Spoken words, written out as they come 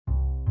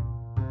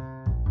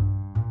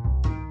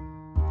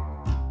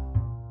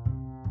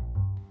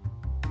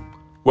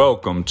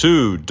Welcome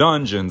to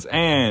Dungeons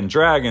and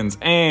Dragons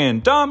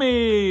and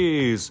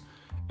Dummies,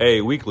 a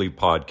weekly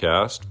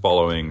podcast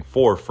following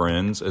four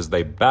friends as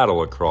they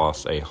battle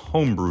across a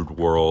homebrewed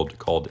world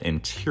called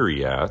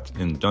Antiriath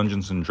in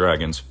Dungeons and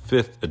Dragons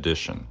 5th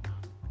edition.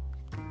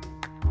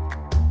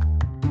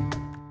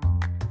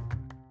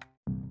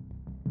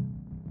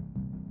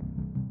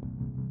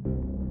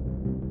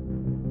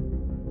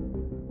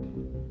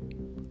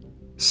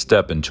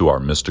 Step into our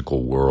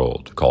mystical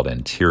world called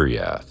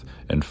Antiriath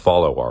and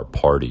follow our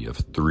party of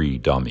three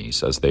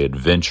dummies as they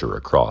adventure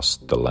across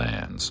the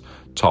lands.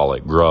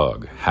 Talik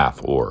Grug,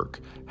 half-orc,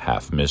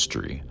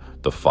 half-mystery,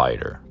 the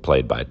fighter,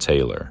 played by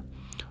Taylor.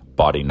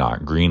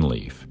 Bodyknot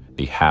Greenleaf,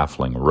 the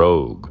halfling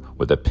rogue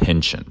with a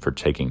penchant for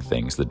taking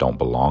things that don't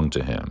belong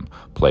to him,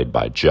 played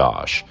by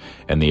Josh.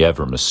 And the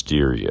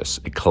ever-mysterious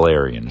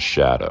Eclarian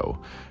Shadow,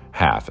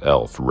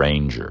 half-elf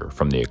ranger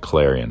from the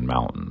Eclarian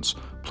Mountains,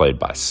 played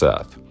by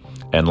Seth.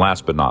 And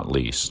last but not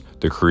least,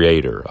 the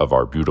creator of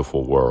our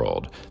beautiful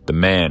world, the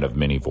man of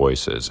many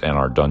voices, and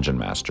our dungeon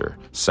master,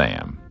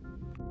 Sam.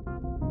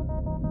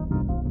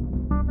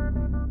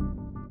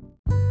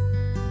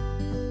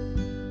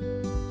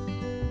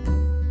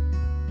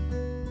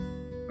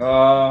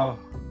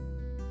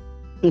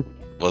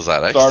 Was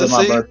that Started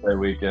ecstasy? my birthday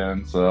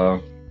weekend,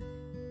 so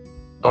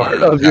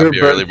Happy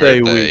early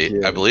birthday.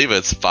 Weekend. I believe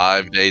it's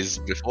 5 days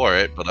before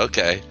it, but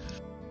okay.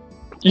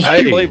 You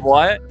Hey. believe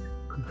what?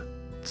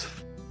 It's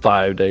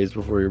 5 days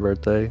before your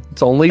birthday.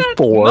 It's only That's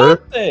 4.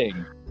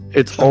 Nothing.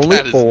 It's only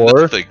That is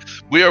 4. nothing.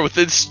 We are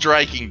within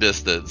striking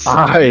distance.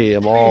 I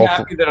am I'm all.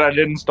 happy that I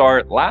didn't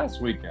start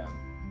last weekend.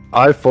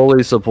 I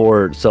fully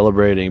support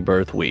celebrating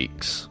birth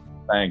weeks.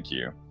 Thank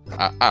you.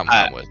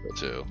 I'm with it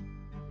too.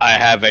 I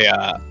have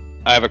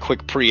a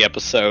quick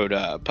pre-episode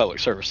public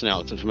service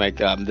announcement to make.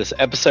 This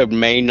episode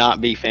may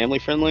not be family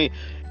friendly,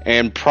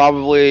 and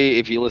probably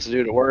if you listen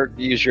to it at work,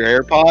 use your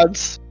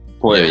AirPods. Yeah,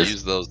 Please.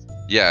 use those.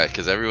 Yeah,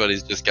 because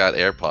everybody's just got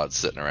AirPods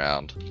sitting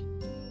around.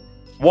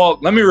 Well,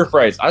 let me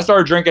rephrase. I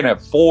started drinking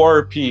at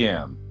 4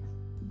 p.m.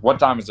 What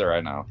time is it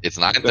right now? It's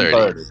 9:30.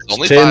 10:30. It's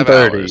only 5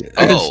 hours. 10:30.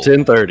 Oh, It's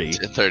 10:30.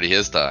 10:30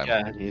 his time.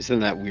 Yeah, he's in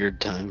that weird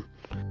time.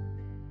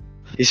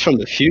 He's from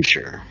the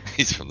future.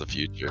 He's from the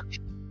future.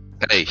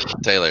 Hey,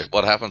 Taylor,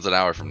 what happens an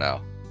hour from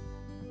now?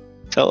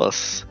 Tell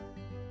us.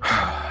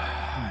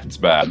 It's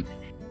bad.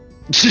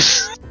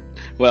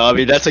 Well, I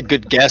mean that's a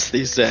good guess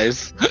these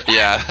days.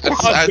 Yeah,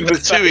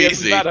 it's too easy.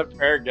 It's not a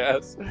fair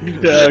guess.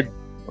 Yeah.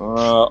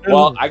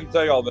 Well, I can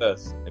tell you all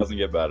this. It doesn't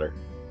get better.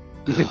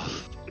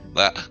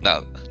 Not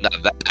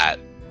that.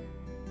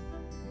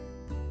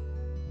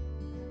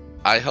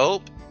 I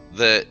hope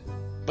that,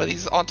 but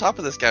he's on top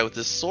of this guy with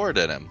this sword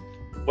in him.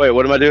 Wait,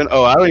 what am I doing?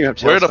 Oh, I don't even have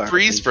to. We're in a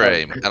freeze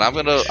frame, and I'm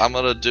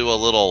gonna do a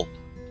little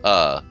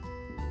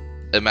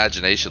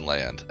imagination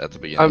land at the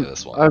beginning of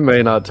this one. I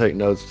may not take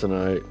notes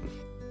tonight.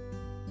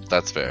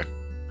 That's fair.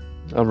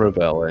 I'm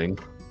rebelling.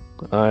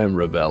 I'm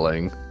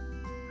rebelling.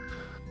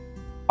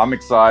 I'm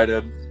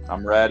excited.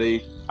 I'm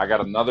ready. I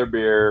got another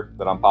beer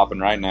that I'm popping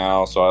right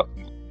now, so All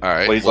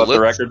right. please well, let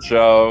the let's- record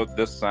show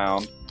this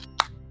sound.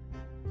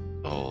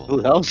 Oh,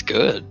 Ooh, that was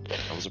good.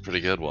 that was a pretty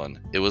good one.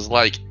 It was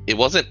like it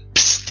wasn't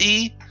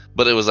psty,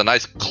 but it was a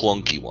nice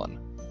clunky one.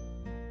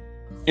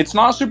 It's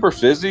not super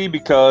fizzy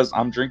because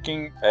I'm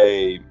drinking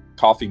a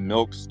coffee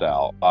milk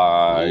stout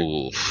by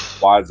Ooh,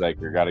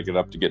 Wiseacre. Got to get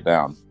up to get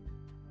down.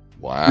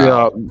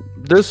 wow. Yeah,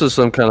 this is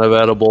some kind of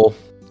edible.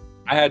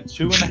 I had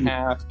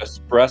 2.5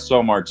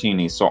 espresso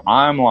martinis, so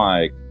I'm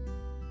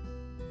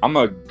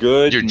a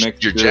good You're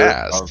mixture.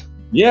 jazzed.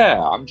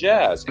 Yeah, I'm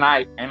jazzed,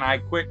 and I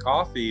quit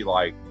coffee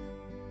like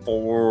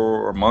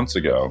 4 months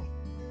ago.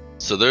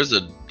 So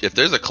if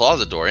there's a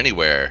closet door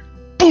anywhere,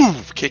 boom,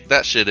 kick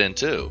that shit in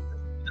too.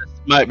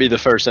 Might be the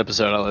first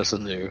episode I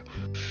listened to.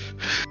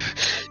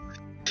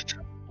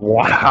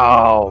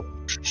 Wow.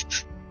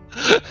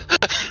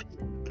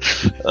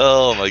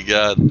 Oh my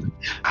god.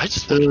 I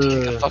just wanted to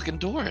kick a fucking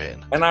door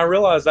in. And I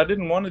realized I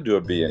didn't want to do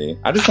a B&E.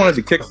 I just wanted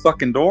to kick a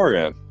fucking door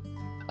in.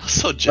 I was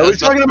so Are we jazzed.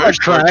 talking about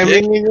First door kick.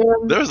 criming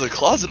again? There was a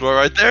closet door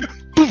right there.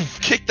 Boom,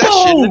 kick that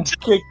shit Boom! in.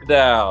 Kick it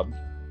down.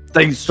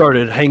 They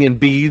started hanging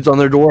beads on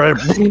their door and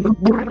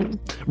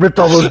ripped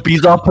all those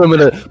beads off, put them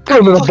in a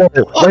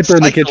bowl right there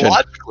in the kitchen.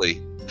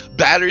 Psychologically,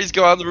 batteries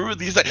go out in the room and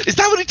he's like, is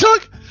that what he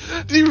took?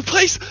 Did he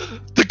replace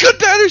the good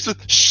batteries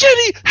with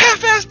shitty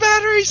half-ass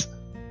batteries?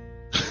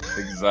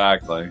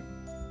 Exactly.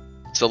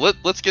 So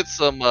let's get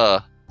some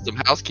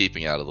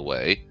housekeeping out of the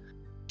way.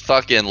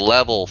 Fucking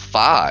level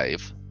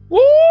 5. Woo!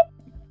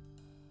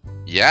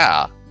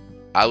 Yeah.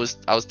 I was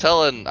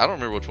telling, I don't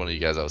remember which one of you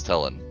guys I was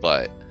telling,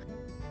 but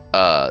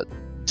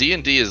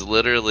D&D is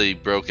literally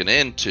broken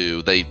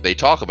into, they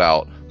talk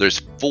about there's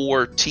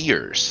 4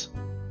 tiers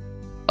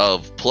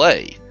of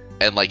play,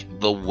 and like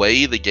the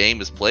way the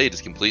game is played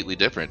is completely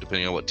different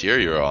depending on what tier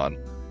you're on.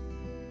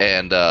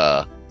 And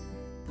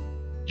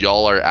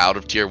y'all are out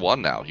of tier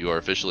 1 now. You are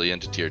officially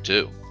into tier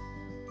 2.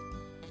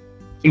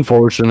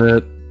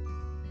 Unfortunate.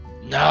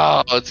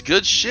 No, it's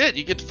good shit.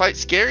 You get to fight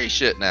scary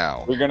shit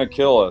now. They're gonna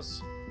kill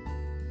us.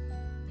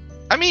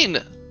 I mean,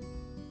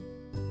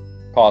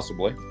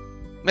 Possibly.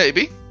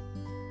 Maybe.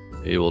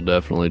 He will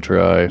definitely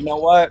try. You know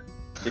what?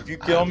 If you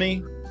kill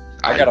me,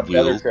 I got a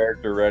better will-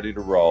 character ready to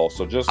roll.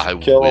 So just I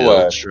kill will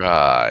away.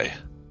 try.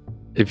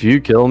 If you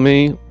kill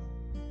me,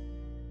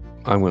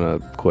 I'm gonna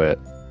quit.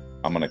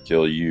 I'm gonna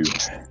kill you.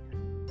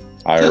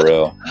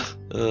 IRL.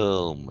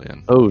 Oh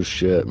man. Oh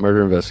shit!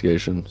 Murder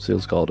investigation.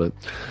 Seals called it.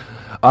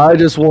 I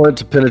just want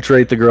to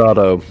penetrate the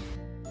grotto.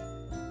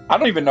 I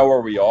don't even know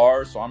where we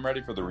are, so I'm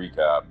ready for the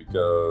recap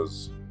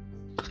because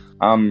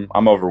I'm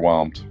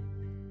overwhelmed.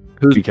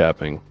 Who's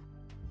recapping?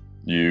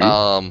 You.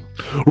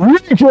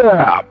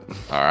 Recap.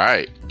 All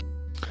right.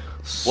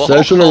 Well,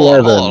 Session hold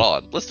 11.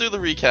 on. Let's do the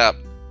recap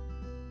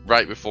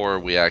right before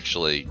we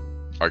actually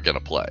are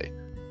gonna play.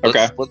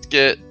 Okay. Let's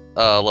get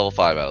level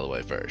 5 out of the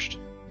way first.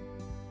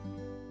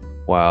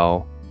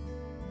 Wow.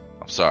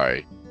 I'm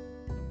sorry.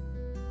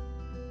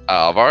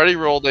 I've already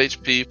rolled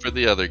HP for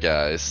the other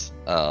guys.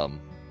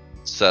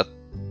 Seth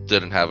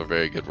didn't have a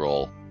very good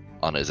roll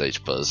on his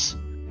HPUs.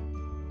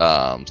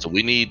 So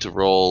we need to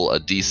roll a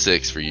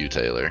D6 for you,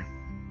 Taylor.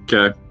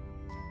 Okay.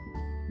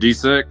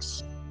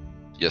 D6.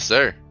 Yes,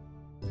 sir.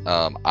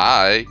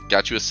 I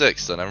got you a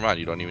 6, so never mind.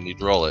 You don't even need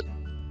to roll it.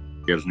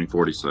 Gives me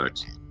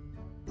 46.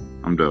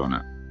 I'm doing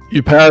it.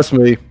 You passed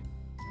me.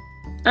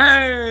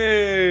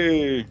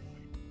 Hey!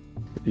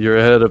 You're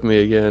ahead of me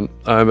again.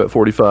 I'm at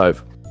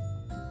 45.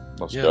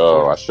 Let's Yeah,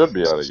 go. sure. I should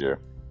be out of you.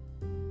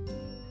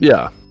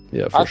 Yeah,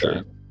 for I sure.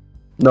 think.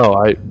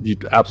 No, you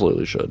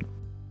absolutely should.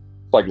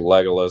 It's like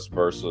Legolas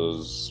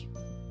versus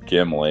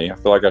Gimli. I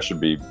feel like I should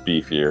be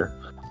beefier.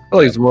 I feel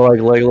like it's more like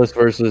Legolas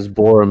versus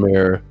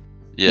Boromir.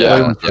 Yeah.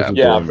 Legolas versus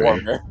Yeah,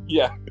 Boromir. Boromir.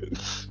 Yeah.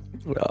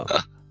 Yeah.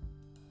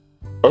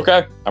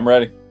 Okay, I'm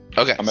ready.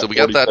 Okay, I'm so at we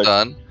got that 46.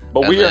 done. But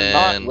And we are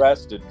then- not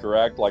rested,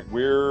 correct? Like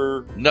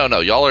we're No,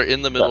 y'all are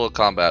in the middle of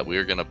combat. We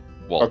are gonna,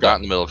 well, Okay. not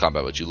in the middle of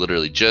combat, but you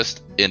literally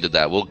just ended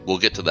that. We'll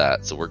get to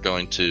that. So we're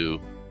going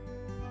to,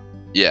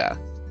 yeah.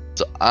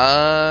 So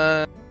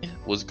I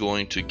was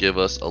going to give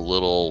us a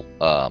little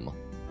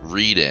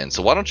read in.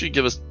 So why don't you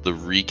give us the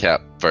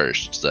recap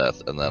first,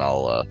 Seth, and then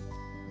I'll.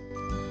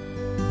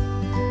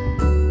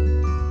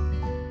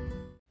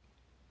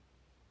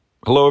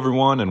 Hello,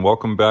 everyone, and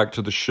welcome back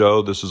to the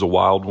show. This is a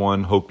wild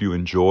one. Hope you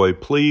enjoy.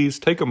 Please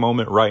take a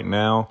moment right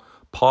now,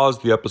 pause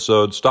the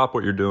episode, stop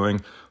what you're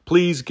doing.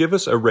 Please give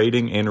us a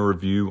rating and a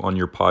review on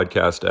your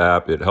podcast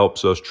app. It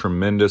helps us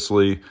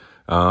tremendously.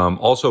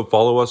 Also,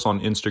 follow us on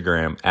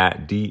Instagram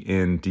at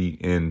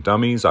DNDN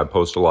Dummies. I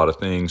post a lot of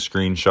things,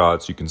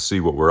 screenshots. You can see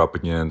what we're up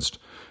against,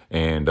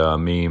 and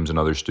memes and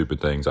other stupid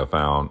things I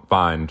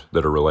find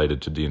that are related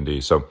to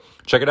D&D. So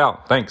check it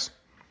out. Thanks.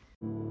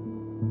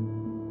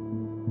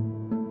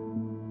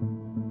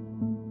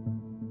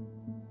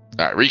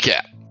 All right,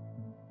 recap.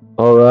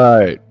 All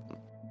right.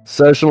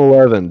 Session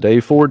 11, day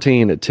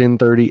 14 at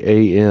 10:30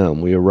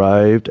 a.m. We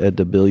arrived at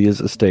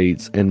Debilia's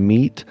estates and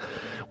meet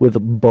with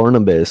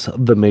Barnabas,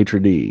 the maitre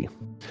d'.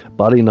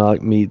 Body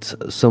Knock meets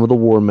some of the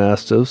war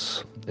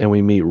mastiffs, and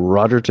we meet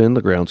Rogerton,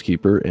 the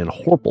groundskeeper, and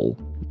Horple,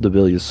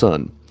 Debilia's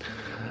son.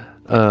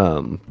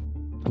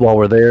 While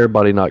we're there,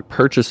 Body Knock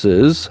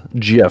purchases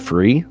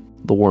Jeffrey,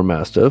 the war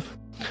mastiff,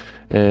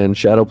 and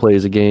Shadow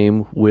plays a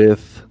game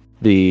with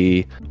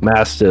the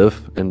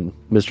Mastiff and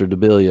Mr.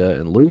 Debilia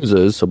and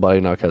loses, so Body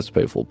Knock has to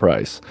pay full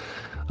price.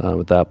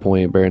 At that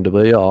point, Baron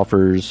Debilia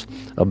offers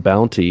a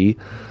bounty,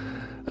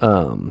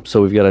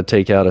 so we've got to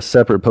take out a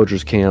separate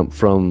poacher's camp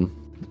from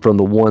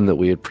the one that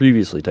we had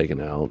previously taken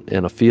out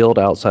in a field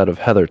outside of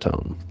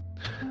Heathertone.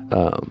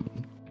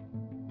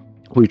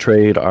 We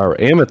trade our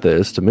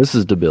amethyst to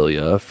Mrs.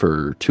 Debilia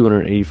for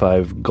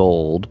 285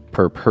 gold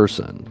per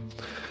person.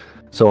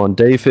 So on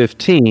day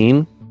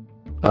 15,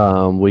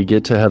 we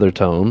get to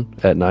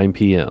Heathertone at 9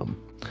 p.m.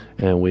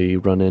 and we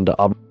run into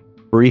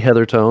Aubrey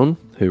Heathertone,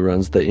 who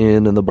runs the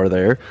inn and the bar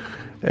there,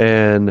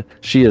 and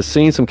she has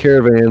seen some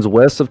caravans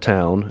west of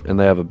town, and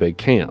they have a big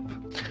camp.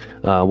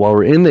 While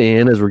we're in the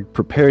inn, as we're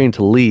preparing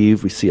to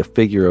leave, we see a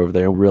figure over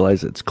there and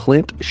realize it's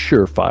Clint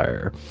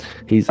Surefire.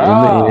 He's in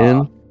the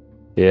inn.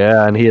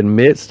 Yeah, and he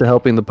admits to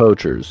helping the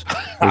poachers.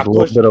 There's a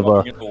little bit of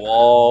a against the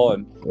wall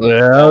and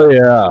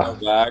yeah.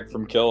 back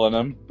from killing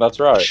him. That's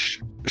right.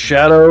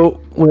 Shadow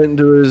went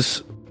into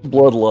his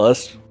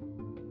bloodlust,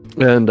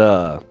 and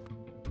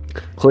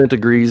Clint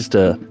agrees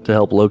to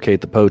help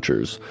locate the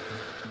poachers.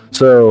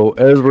 So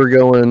as we're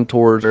going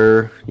towards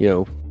her,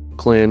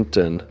 Clint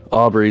and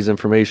Aubrey's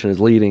information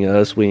is leading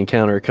us. We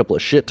encounter a couple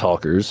of shit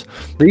talkers.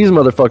 These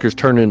motherfuckers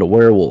turn into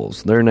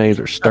werewolves. Their names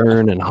are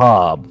Stern and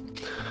Hobb.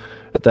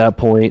 At that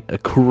point, a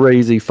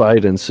crazy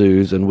fight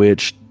ensues in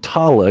which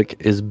Talek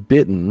is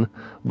bitten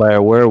by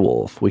a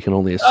werewolf. We can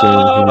only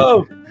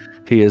assume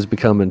he has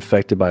become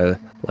infected by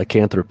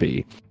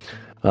lycanthropy.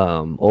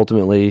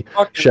 Ultimately,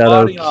 Fucking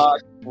Shadow Body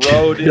Knock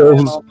rode in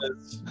goes- on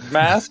this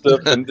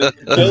mastiff and did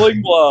the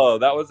killing blow.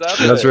 That was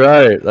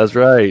epic. That's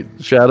right.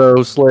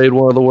 Shadow slayed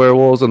one of the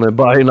werewolves, and then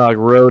Body Knock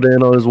rode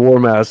in on his war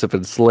mastiff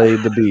and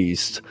slayed the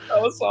beast.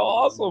 That was so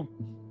awesome.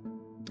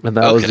 And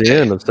that was the Okay.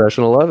 end of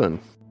session 11.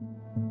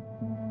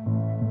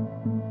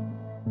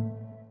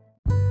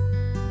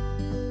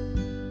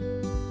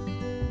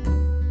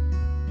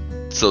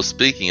 So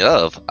speaking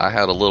of, I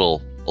had a little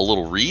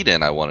read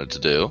in I wanted to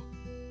do.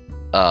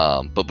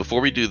 But before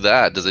we do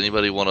that, does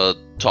anybody want to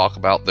talk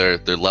about their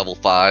level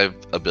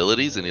 5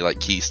 abilities? Any like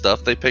key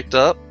stuff they picked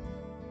up?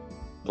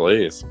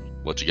 Please.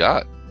 What you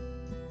got?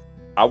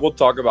 I will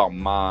talk about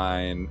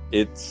mine.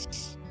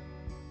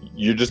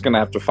 You're just gonna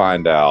have to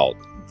find out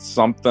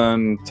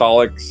something.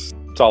 Tolik's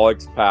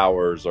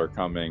powers are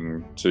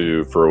coming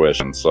to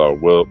fruition, so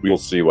we'll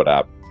see what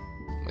happens.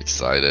 I'm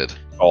excited.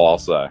 All I'll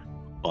say.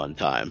 Fun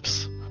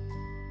times.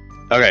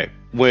 Okay,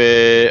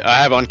 I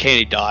have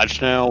Uncanny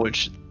Dodge now,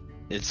 which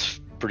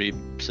it's pretty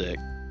sick.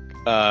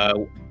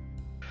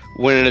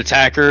 When an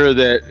attacker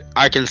that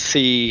I can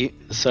see,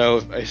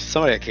 so if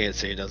somebody I can't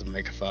see, it doesn't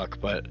make a fuck,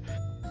 but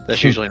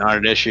that's usually not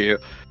an issue.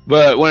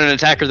 But when an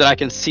attacker that I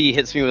can see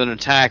hits me with an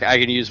attack, I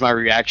can use my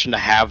reaction to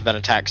have that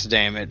attack's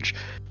damage.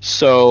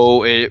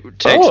 So it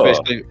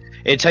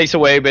takes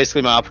away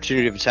basically my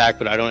opportunity of attack,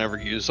 but I don't ever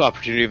use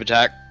opportunity of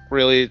attack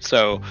really.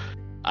 So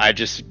I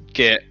just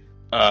get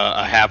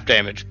a half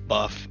damage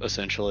buff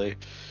essentially.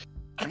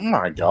 Oh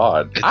my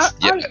god!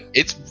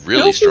 It's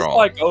really strong.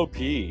 Like OP.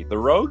 The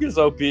rogue is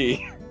OP.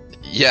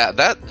 Yeah,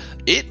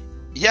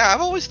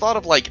 I've always thought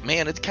of like,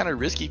 man, it's kind of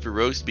risky for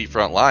rogues to be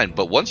frontline,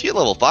 but once you hit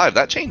level 5,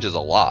 that changes a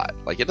lot.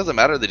 Like, it doesn't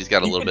matter that he's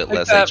got a little bit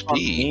less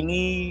HP.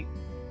 Any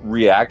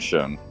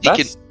reaction. He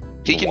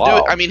can do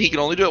it. I mean, he can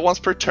only do it once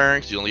per turn,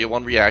 because you only get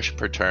one reaction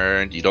per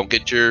turn. You don't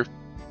get your...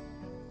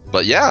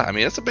 But yeah, I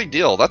mean, it's a big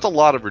deal. That's a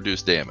lot of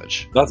reduced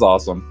damage. That's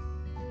awesome.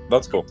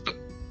 That's cool.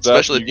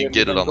 Especially if you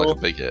get it on like a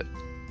big hit.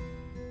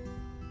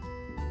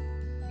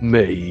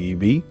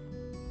 Maybe.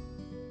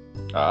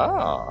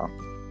 Ah.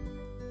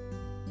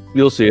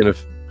 You'll see in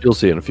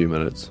a few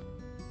minutes.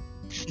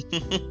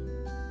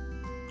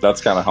 That's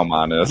kind of how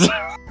mine is.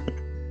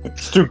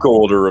 It's too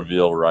cool to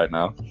reveal right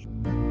now.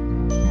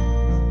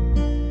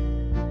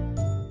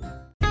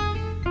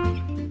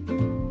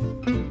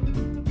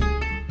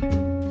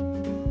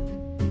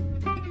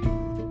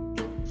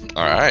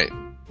 All right.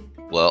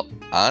 Well,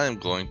 I'm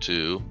going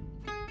to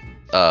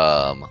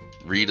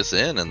read us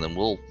in, and then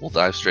we'll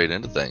dive straight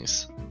into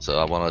things. So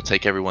I want to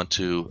take everyone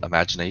to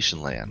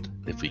Imagination Land,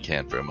 if we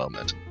can, for a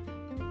moment.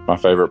 My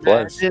favorite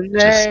place.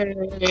 Just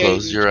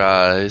close your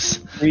eyes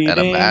and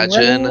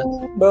imagine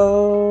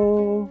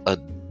a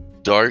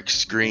dark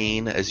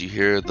screen as you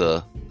hear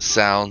the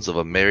sounds of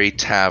a merry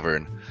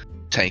tavern,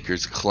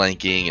 tankards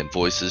clanking and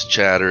voices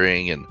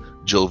chattering and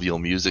jovial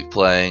music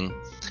playing.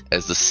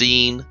 As the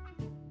scene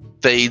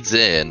fades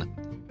in,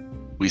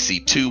 we see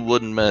 2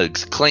 wooden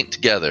mugs clank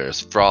together as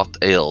frothed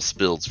ale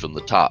spills from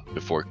the top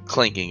before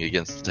clanking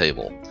against the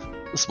table.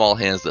 The small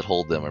hands that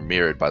hold them are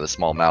mirrored by the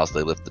small mouths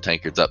they lift the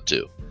tankards up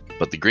to.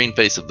 But the green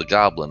face of the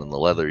goblin and the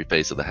leathery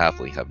face of the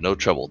halfling have no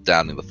trouble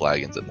downing the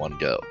flagons in one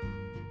go.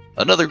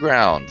 Another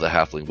ground, the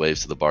halfling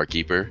waves to the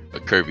barkeeper, a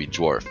curvy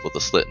dwarf with a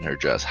slit in her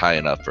dress high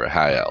enough for a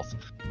high elf,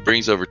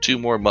 brings over 2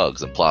 more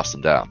mugs and plops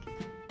them down.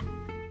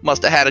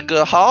 Must have had a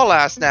good haul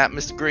last night,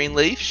 Mr.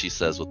 Greenleaf, she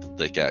says with a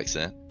thick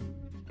accent.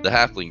 The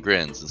halfling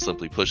grins and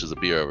simply pushes a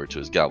beer over to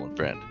his goblin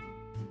friend.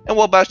 And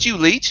what about you,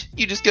 Leech?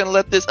 You just gonna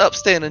let this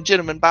upstanding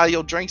gentleman buy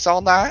your drinks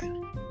all night?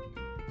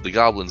 The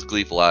goblin's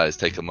gleeful eyes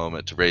take a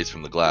moment to raise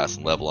from the glass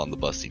and level on the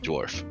busty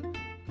dwarf.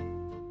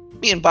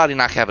 Me and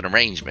Bodyknock have an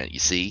arrangement, you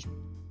see.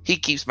 He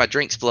keeps my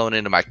drinks flowing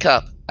into my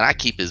cup, and I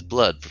keep his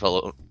blood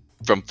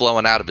from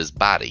flowing out of his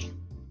body.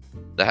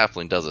 The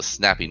halfling does a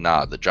snappy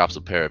nod that drops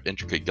a pair of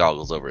intricate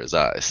goggles over his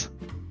eyes.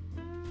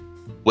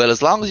 Well,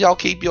 as long as y'all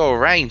keep your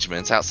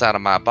arrangements outside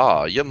of my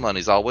bar, your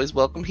money's always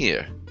welcome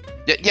here.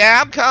 Yeah,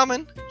 I'm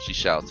coming, she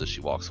shouts as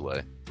she walks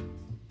away.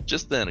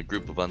 Just then, a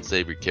group of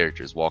unsavory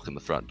characters walk in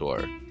the front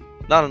door.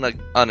 Not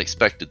an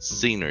unexpected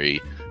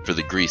scenery for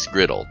the Grease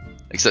Griddle,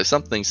 except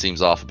something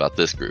seems off about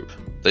this group.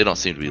 They don't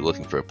seem to be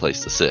looking for a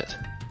place to sit.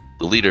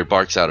 The leader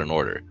barks out an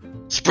order.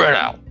 Spread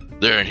out!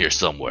 They're in here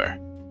somewhere.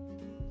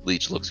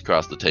 Leech looks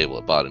across the table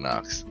at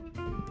Bodyknock's.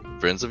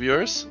 Friends of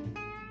yours?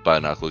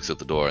 Bodyknock looks at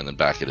the door and then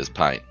back at his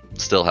pint,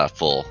 still half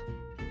full.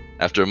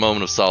 After a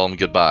moment of solemn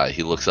goodbye,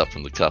 he looks up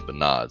from the cup and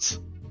nods.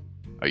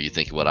 Are you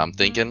thinking what I'm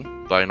thinking?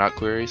 Bodyknock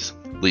queries.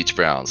 Leech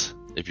frowns.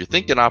 If you're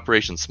thinking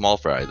Operation Small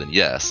Fry, then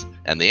yes,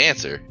 and the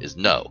answer is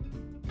no.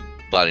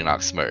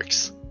 Bodyknock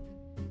smirks.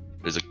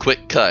 There's a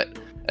quick cut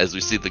as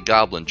we see the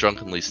goblin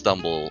drunkenly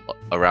stumble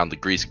around the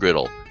grease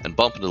griddle and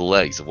bump into the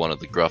legs of one of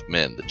the gruff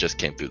men that just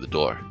came through the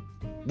door.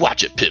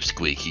 Watch it,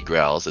 Pipsqueak, he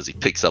growls as he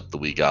picks up the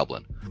wee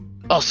goblin.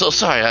 Oh, so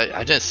sorry,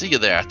 I didn't see you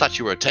there. I thought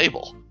you were a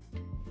table.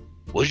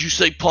 What did you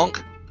say,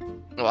 punk?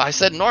 Well, I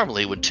said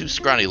normally with 2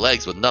 scrawny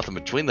legs with nothing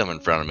between them in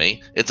front of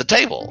me, it's a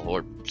table,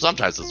 or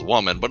sometimes it's a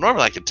woman, but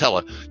normally I can tell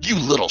her, you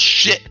little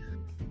shit!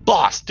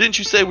 Boss, didn't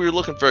you say we were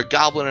looking for a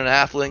goblin and a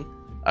halfling?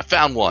 I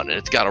found one, and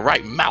it's got a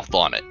right mouth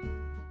on it.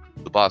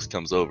 The boss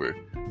comes over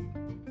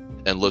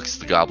and looks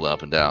the goblin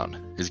up and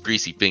down. His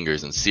greasy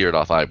fingers and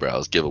seared-off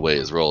eyebrows give away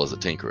his role as a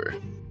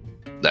tinkerer.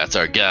 That's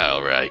our guy,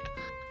 all right.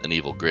 An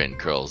evil grin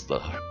curls the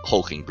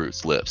hulking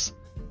brute's lips.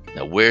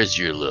 Now where's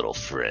your little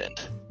friend?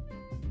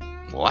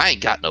 Well, I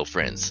ain't got no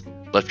friends,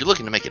 but if you're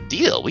looking to make a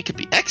deal, we could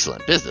be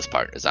excellent business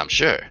partners, I'm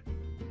sure.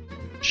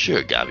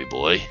 Sure, Gobby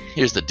boy.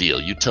 Here's the deal.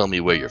 You tell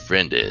me where your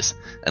friend is,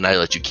 and I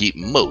let you keep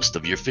most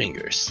of your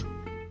fingers.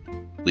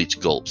 Leech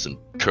gulps and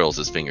curls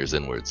his fingers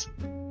inwards.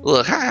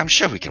 Look, I'm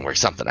sure we can work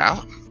something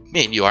out.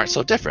 Me and you aren't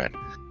so different.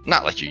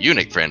 Not like your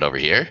eunuch friend over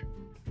here.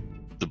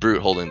 The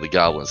brute holding the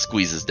goblin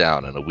squeezes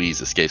down and a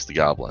wheeze escapes the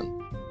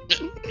goblin.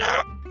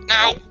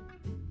 No!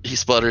 He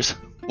sputters.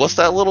 What's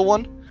that, little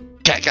one?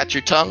 Cat got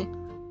your tongue?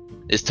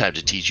 It's time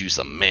to teach you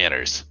some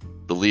manners.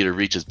 The leader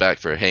reaches back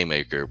for a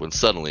haymaker when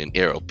suddenly an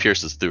arrow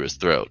pierces through his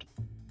throat.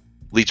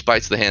 Leech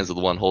bites the hands of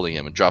the one holding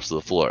him and drops to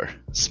the floor,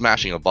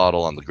 smashing a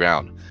bottle on the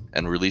ground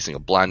and releasing a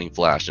blinding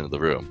flash into the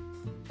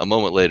room. A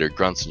moment later,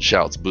 grunts and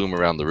shouts boom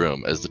around the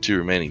room as the two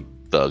remaining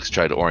thugs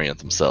try to orient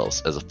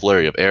themselves as a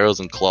flurry of arrows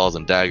and claws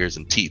and daggers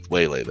and teeth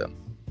waylay them.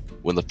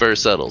 When the fur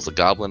settles, a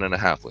goblin and a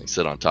halfling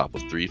sit on top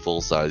of 3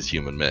 full-sized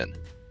human men.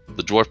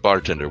 The dwarf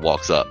bartender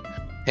walks up,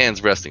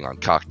 hands resting on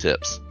cocked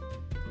tips.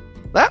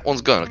 That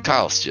one's gonna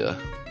cost you.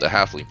 The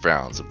halfling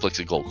frowns and flicks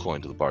a gold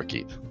coin to the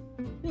barkeep.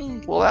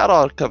 Well, that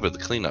ought to cover the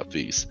cleanup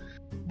fees,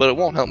 but it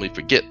won't help me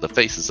forget the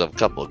faces of a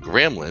couple of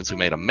gremlins who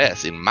made a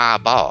mess in my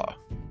bar.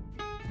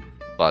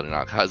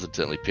 Bodenock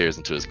hesitantly peers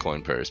into his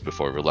coin purse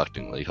before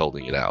reluctantly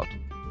holding it out.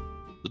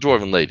 The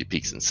dwarven lady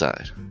peeks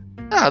inside.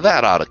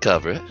 That ought to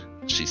cover it.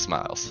 She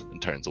smiles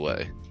and turns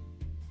away.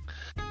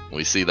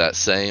 We see that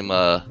same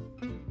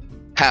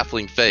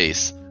halfling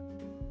face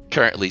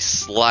currently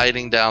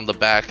sliding down the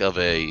back of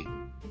a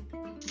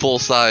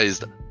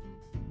full-sized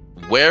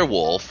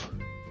werewolf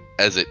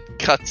as it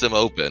cuts him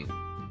open.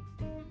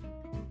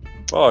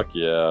 Fuck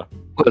yeah.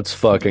 Let's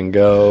fucking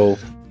go.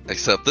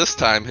 Except this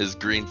time his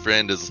green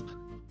friend is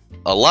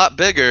a lot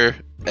bigger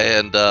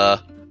and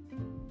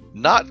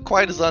not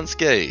quite as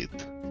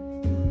unscathed.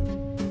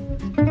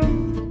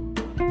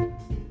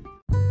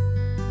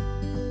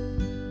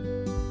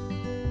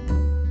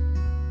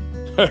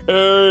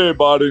 Hey,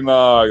 Body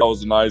Knock. That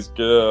was a nice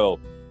kill.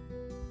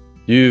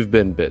 You've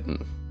been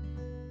bitten.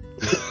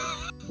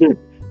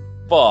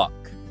 Fuck.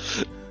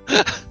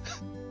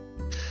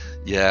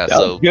 Yeah, That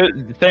was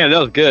good. Damn, that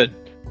was good.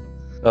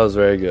 That was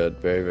very good.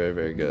 Very, very,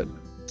 very good.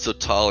 So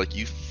Talik,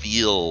 you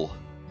feel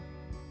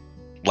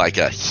like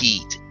a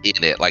heat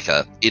in it, like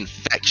a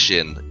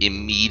infection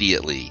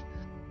immediately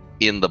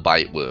in the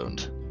bite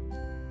wound.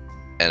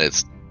 And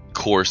it's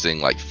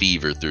coursing like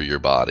fever through your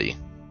body.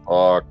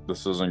 Fuck,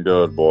 this isn't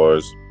good,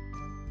 boys.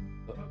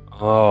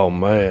 Oh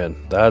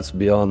man, that's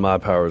beyond my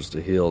powers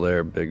to heal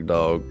there, big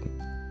dog.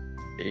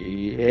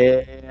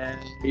 Yeah,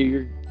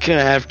 you're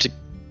gonna have to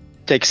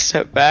take a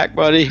step back,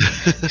 buddy.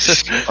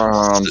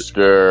 I'm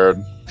scared.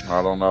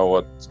 I don't know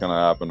what's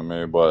gonna happen to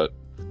me, but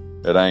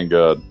it ain't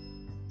good.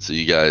 So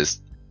you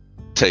guys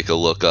take a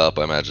look up.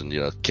 I imagine,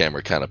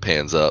 camera kind of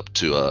pans up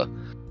to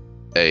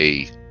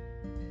a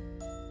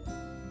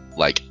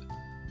like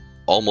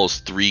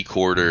almost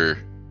 3/4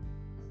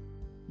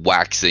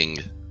 waxing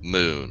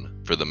moon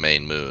for the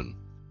main moon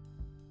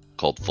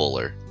called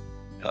Fuller.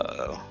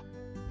 Uh-oh.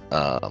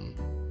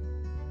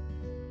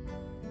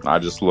 I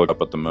just look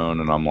up at the moon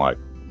and I'm like,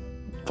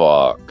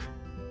 fuck.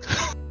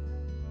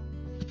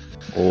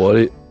 What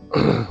do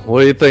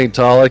you think,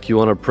 Talik? You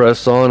want to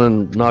press on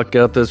and knock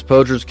out this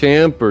poacher's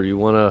camp, or you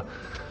want to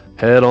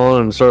head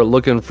on and start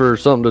looking for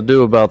something to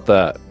do about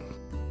that?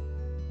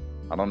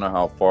 I don't know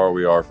how far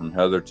we are from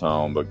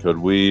Heathertone, but could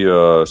we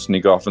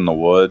sneak off in the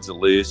woods at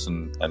least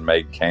and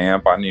make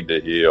camp? I need to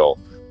heal.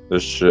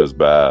 This shit is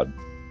bad.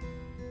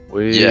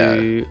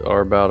 We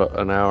are about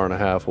an hour and a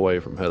half away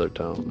from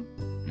Heathertone.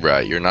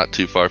 Right, you're not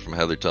too far from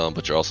Heathertone,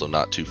 but you're also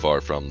not too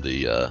far from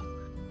the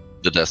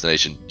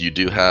destination. You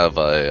do have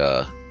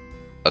a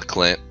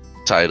Clint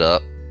tied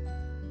up.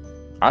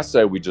 I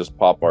say we just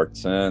pop our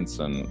tents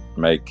and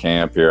make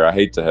camp here. I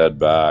hate to head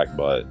back,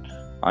 but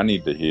I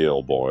need to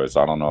heal, boys.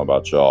 I don't know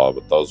about y'all,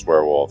 but those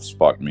werewolves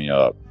fucked me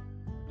up.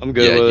 I'm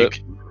good with it.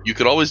 You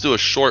could always do a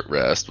short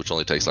rest, which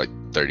only takes like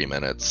 30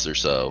 minutes or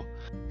so,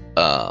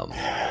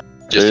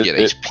 just to get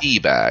HP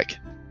back.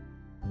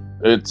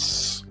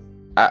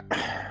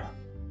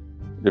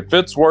 If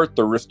it's worth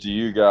the risk to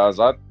you guys,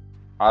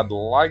 I'd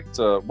like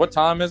to. What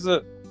time is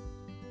it?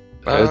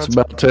 It's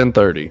about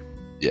 10:30.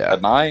 Yeah.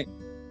 At night?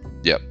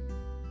 Yep.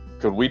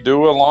 Could we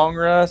do a long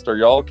rest? Are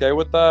y'all okay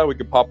with that? We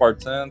could pop our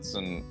tents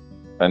and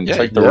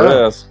take the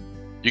yeah. rest.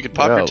 You could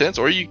pop your tents,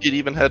 or you could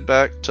even head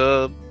back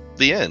to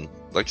the inn.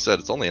 Like I said,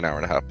 it's only an hour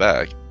and a half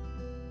back.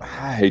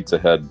 I hate to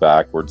head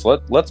backwards.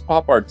 Let's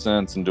pop our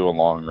tents and do a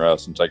long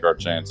rest and take our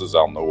chances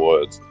out in the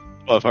woods.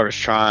 Well, if I was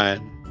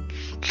trying.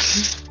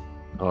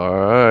 All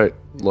right,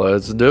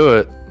 let's do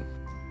it.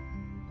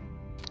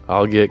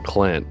 I'll get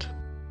Clint.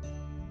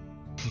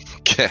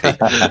 Okay.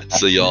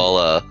 So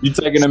y'all You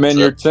taking him in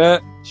your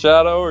tent,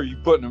 Shadow, or are you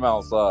putting him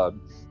outside?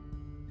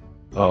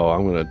 Oh,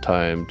 I'm gonna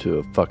tie him to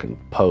a fucking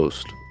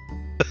post.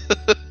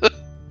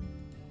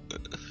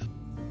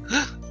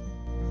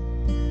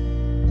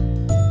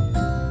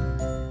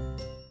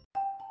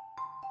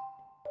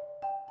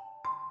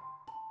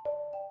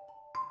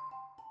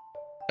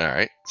 all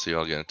right. So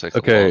y'all gonna take a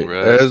Okay, long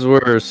rest. as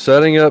we're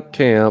setting up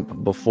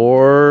camp,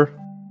 before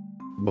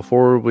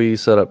we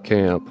set up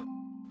camp,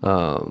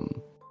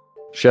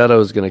 Shadow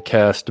is going to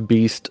cast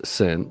Beast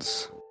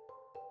Sense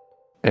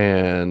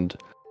and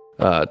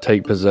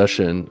take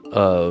possession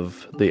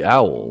of the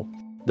owl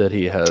that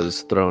he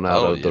has thrown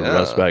out of the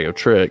rust bag of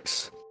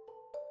tricks,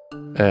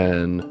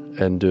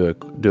 and do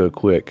a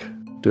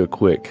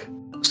quick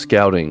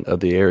scouting of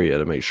the area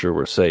to make sure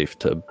we're safe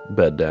to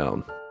bed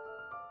down.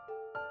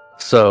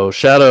 So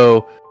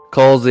Shadow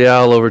calls the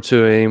owl over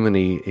to him, and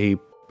he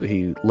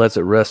lets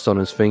it rest on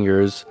his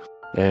fingers,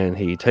 and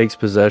he takes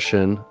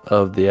possession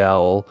of the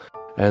owl.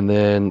 And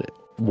then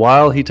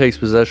while he takes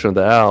possession of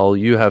the owl,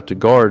 you have to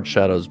guard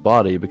Shadow's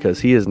body because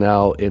he is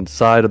now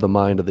inside of the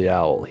mind of the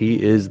owl.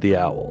 He is the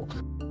owl.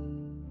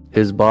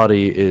 His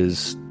body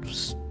is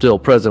still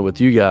present with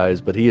you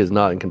guys, but he is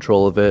not in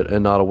control of it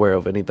and not aware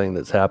of anything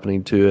that's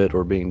happening to it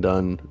or being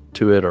done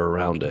to it or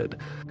around it.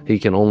 He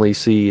can only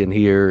see and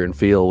hear and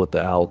feel what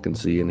the owl can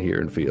see and hear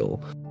and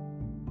feel.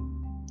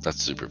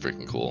 That's super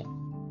freaking cool.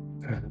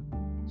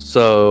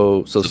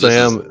 So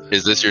Sam,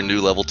 is this your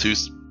new level 2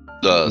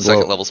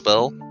 second level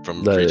spell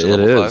from it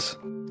level is.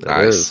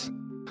 5? It is.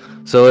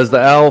 So as the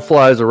owl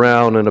flies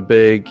around in a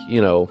big,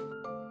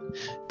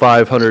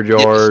 500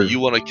 yard. So you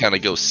want to kind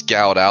of go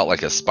scout out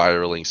like a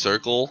spiraling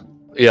circle.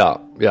 Yeah.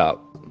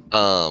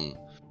 So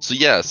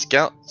yeah,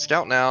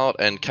 scouting out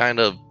and kind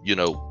of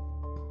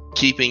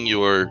keeping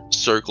your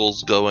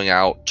circles going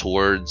out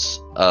towards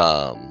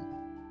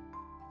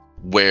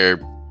where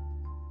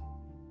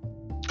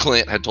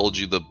Clint had told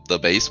you the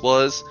base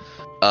was.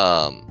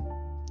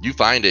 You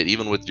find it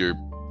even with your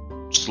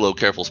slow,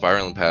 careful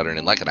spiraling pattern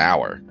in like an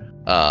hour.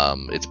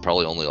 It's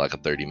probably only like a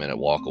 30-minute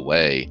walk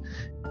away,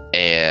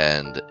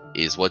 and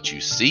is what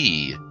you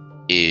see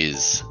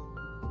is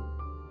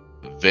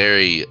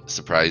very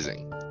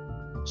surprising.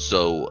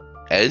 So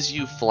as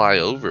you fly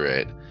over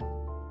it,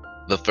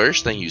 the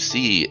first thing you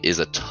see is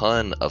a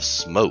ton of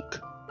smoke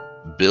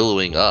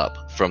billowing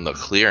up from the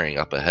clearing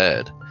up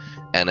ahead.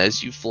 And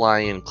as you fly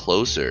in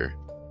closer,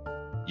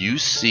 you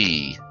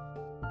see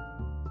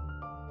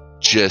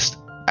just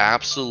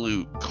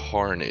absolute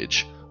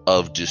carnage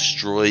of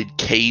destroyed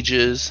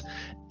cages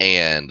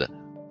and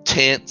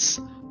tents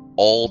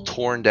all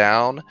torn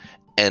down,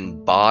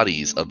 and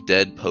bodies of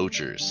dead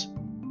poachers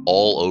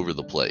all over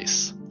the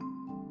place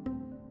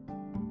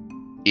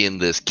in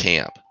this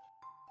camp.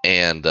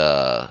 And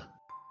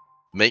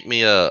make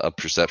me a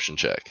perception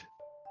check.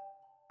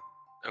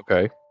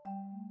 Okay.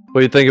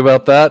 What do you think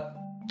about that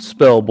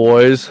spell,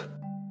 boys?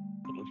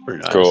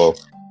 Pretty nice. Cool.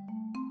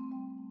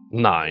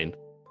 9.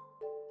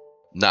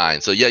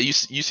 9. So yeah, you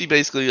see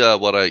basically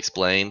what I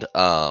explained.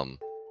 From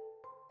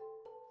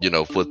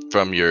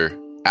your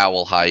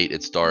owl height,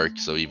 it's dark,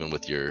 so even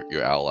with your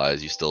owl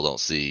eyes, you still don't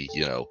see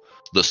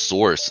the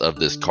source of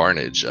this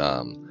carnage.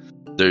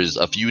 There's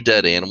a few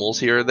dead animals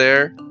here or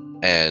there,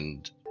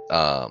 and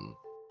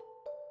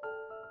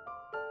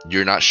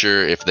you're not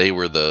sure if they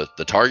were the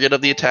target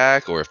of the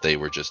attack or if they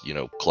were just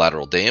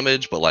collateral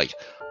damage. But like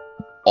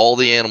all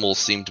the animals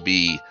seem to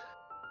be,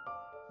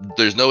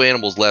 there's no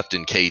animals left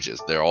in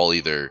cages. They're all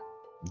either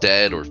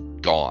dead or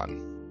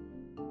gone.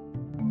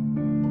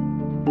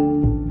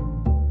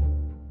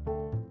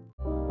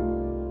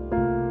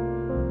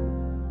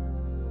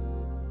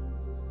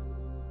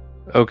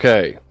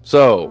 Okay,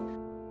 so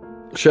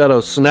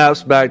Shadow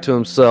snaps back to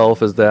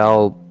himself as the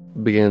owl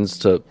begins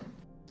to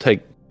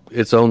take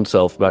its own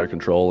self back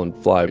control and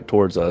fly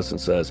towards us and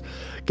says,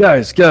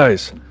 Guys,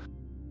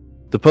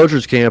 the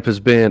poachers camp has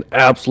been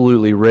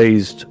absolutely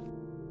razed,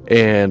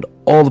 and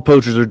all the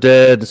poachers are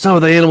dead, some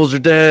of the animals are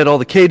dead, all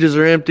the cages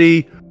are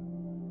empty.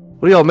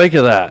 What do y'all make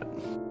of that?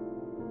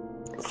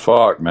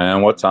 Fuck,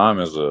 man. What time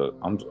is it?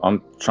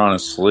 I'm trying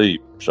to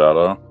sleep,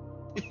 Shadow.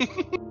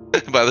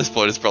 By this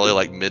point, it's probably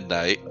like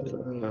midnight.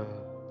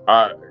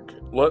 All right,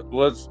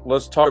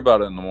 let's talk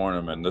about it in the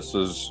morning, man.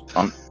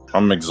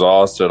 I'm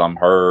exhausted. I'm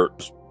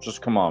hurt.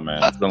 Just come on,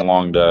 man. It's been a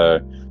long day.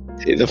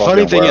 The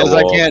funny thing is,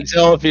 I can't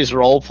tell if he's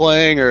role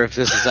playing or if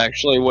this is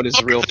actually what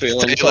his real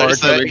feelings are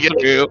coming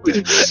through.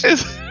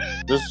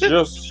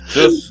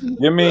 Just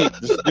give me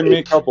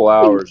a couple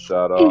hours,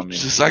 Shadow. I mean,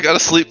 I gotta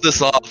sleep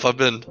this off. I've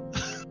been.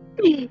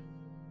 He's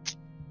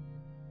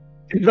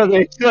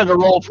trying to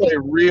role play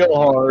real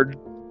hard.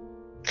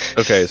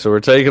 Okay, so we're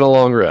taking a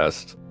long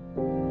rest.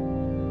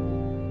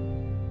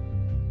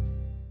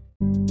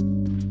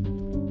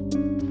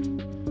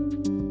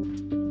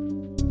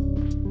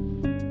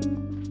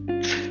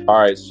 all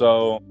right,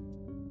 so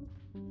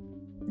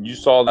you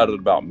saw that at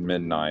about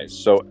midnight.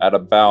 So at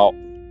about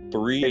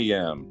 3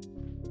 a.m.,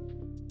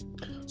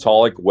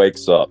 Talik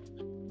wakes up.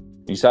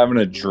 He's having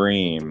a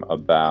dream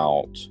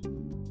about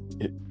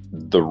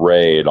the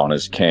raid on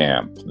his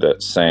camp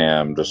that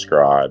Sam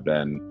described.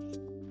 And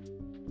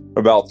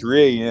about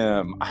 3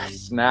 a.m., I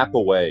snap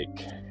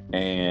awake.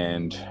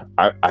 And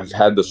I've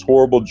had this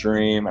horrible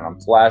dream, and I'm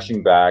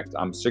flashing back.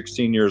 I'm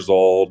 16 years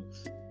old.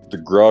 The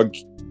Grug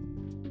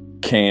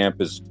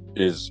camp is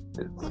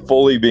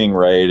fully being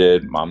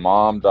raided. My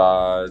mom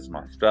dies.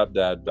 My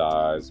stepdad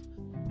dies.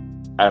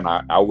 And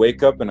I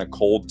wake up in a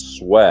cold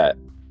sweat.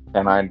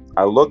 And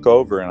I look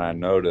over and I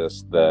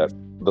notice that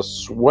the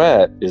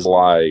sweat is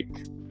like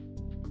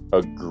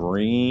a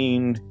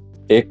green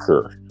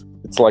ichor.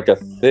 It's like a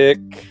thick,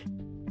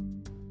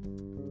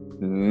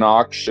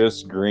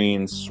 noxious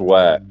green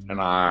sweat,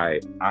 and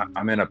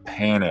I'm in a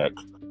panic,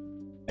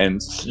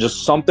 and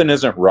just something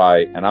isn't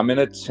right. And I'm in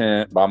a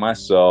tent by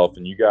myself,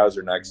 and you guys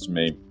are next to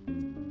me,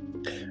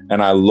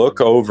 and I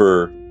look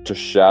over to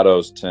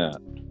Shadow's tent,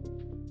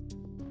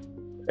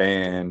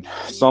 and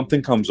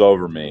something comes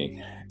over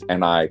me,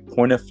 and I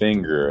point a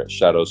finger at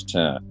Shadow's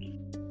tent,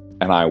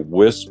 and I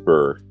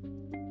whisper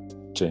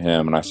to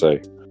him, and I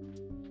say,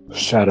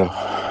 "Shadow,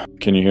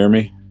 can you hear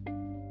me?"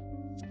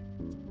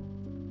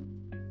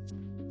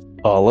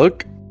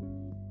 Look.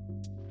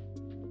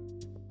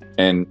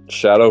 And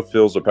Shadow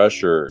feels a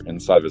pressure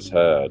inside of his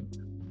head,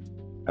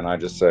 and I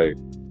just say,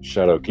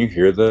 "Shadow, can you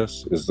hear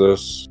this? Is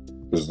this?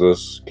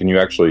 Can you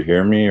actually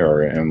hear me,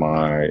 or am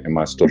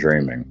I still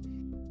dreaming?"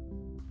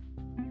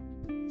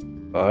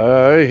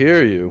 I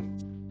hear you.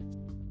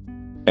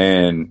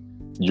 And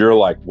you're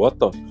like, "What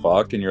the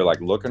fuck?" And you're like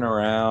looking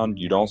around.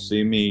 You don't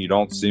see me.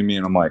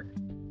 And I'm like,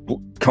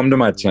 "Come to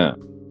my tent."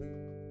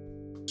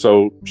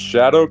 So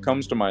Shadow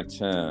comes to my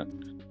tent,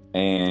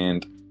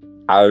 and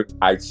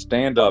I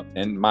stand up,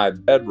 and my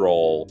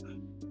bedroll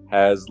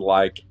has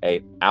like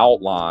a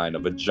outline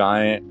of a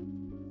giant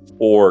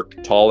orc,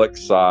 Talik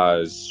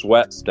size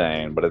sweat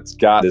stain, but it's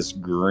got this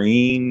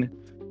green,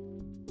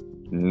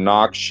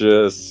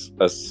 noxious,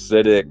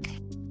 acidic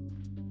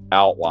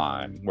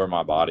outline where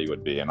my body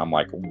would be. And I'm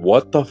like,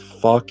 what the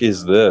fuck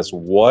is this?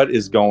 What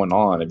is going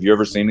on? Have you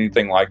ever seen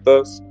anything like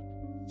this?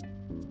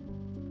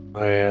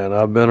 Man,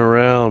 I've been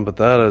around, but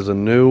that is a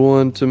new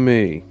one to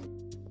me.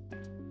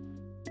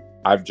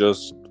 I've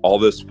just, all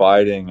this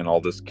fighting and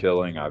all this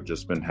killing, I've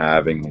just been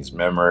having these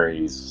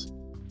memories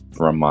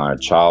from my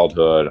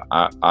childhood.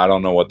 I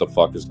don't know what the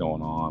fuck is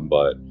going on,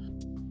 but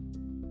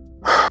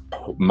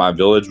my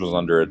village was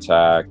under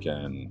attack,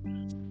 and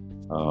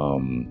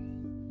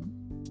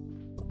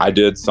I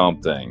did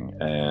something,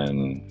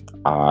 and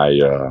I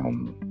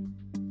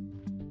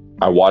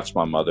watched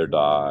my mother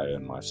die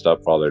and my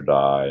stepfather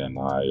die, and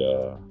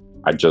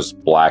I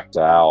just blacked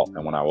out.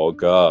 And when I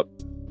woke up,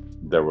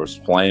 there was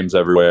flames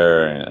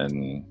everywhere,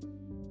 and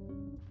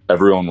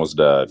everyone was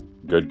dead.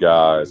 Good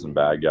guys and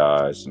bad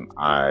guys. And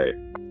I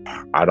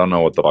don't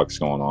know what the fuck's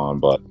going on,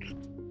 but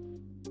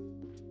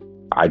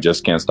I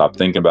just can't stop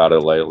thinking about it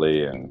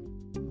lately. And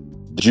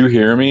did you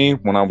hear me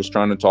when I was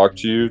trying to talk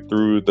to you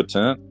through the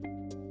tent?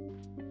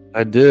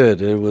 I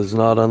did. It was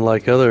not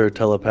unlike other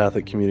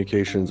telepathic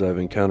communications I've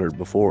encountered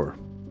before.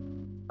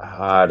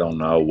 I don't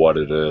know what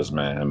it is,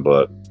 man,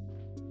 but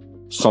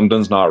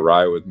something's not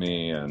right with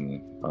me,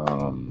 and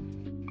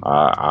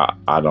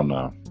I don't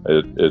know.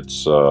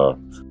 It's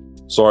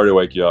sorry to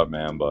wake you up,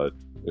 man, but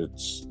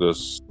it's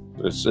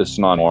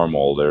not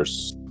normal.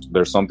 There's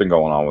something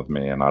going on with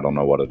me, and I don't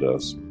know what it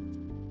is.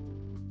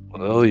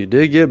 Well, you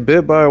did get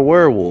bit by a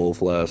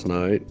werewolf last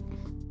night.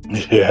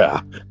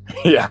 Yeah.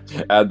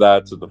 Add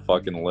that to the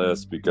fucking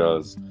list,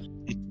 because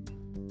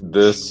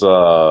this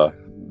has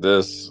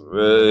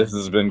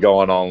been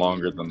going on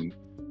longer than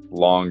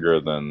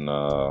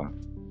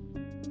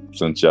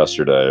since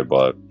yesterday.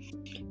 But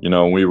you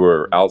know, we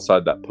were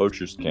outside that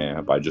poacher's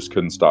camp. I just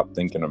couldn't stop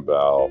thinking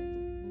about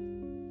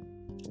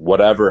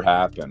whatever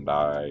happened.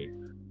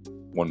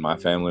 When my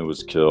family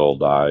was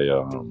killed,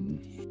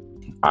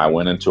 I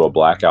went into a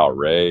blackout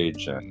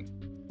rage, and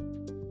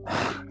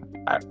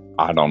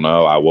I don't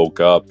know. I woke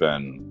up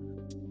and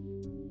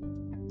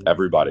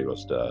everybody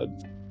was dead.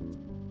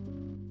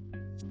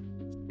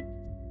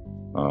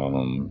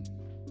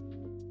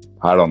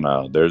 I don't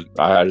know.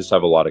 I just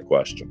have a lot of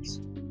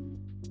questions.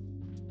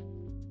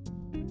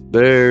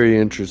 Very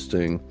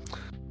interesting.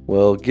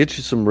 Well, get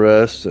you some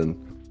rest, and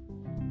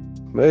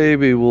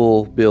maybe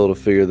we'll be able to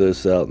figure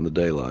this out in the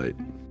daylight.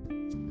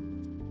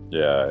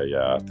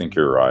 Yeah, I think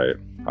you're right.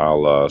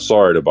 I'll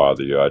sorry to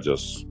bother you. I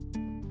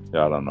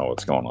don't know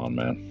what's going on,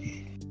 man.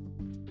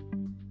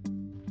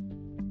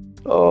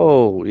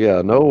 Oh,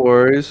 yeah, no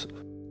worries.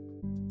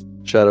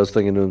 Shadow's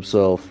thinking to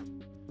himself,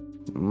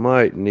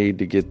 might need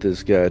to get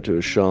this guy to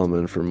a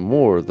shaman for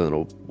more than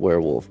a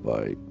werewolf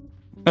bite.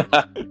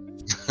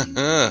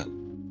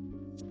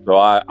 So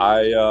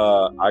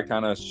I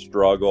kind of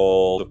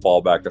struggle to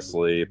fall back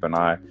asleep, and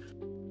I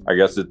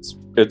guess it's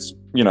 30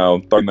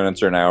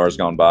 minutes or an hour has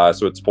gone by,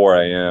 so it's 4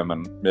 a.m.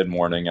 and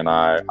mid-morning, and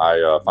I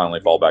finally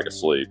fall back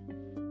asleep.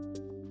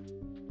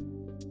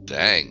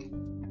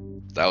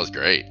 Dang, that was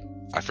great.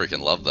 I freaking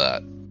love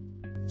that.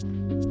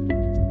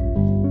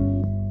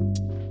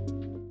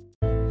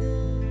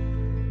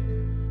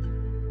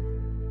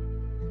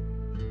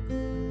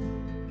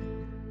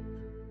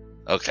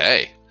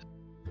 Okay.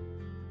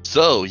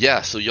 So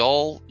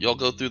y'all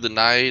go through the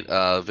night.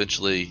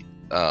 Eventually,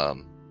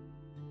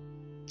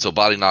 so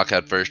Body Knock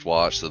had first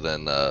watch, so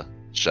then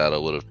Shadow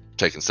would have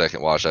taken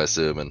second watch, I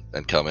assume,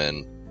 and come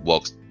in,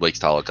 wakes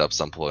Talik up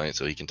some point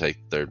so he can take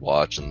third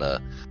watch, and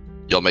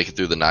y'all make it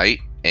through the night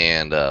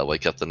and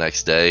wake up the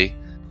next day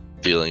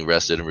feeling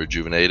rested and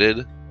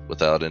rejuvenated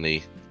without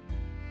any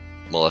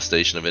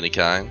molestation of any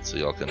kind. So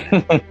y'all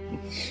can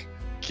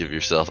give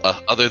yourself,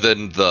 other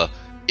than the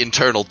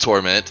internal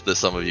torment that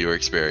some of you are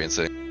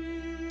experiencing.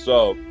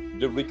 So,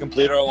 did we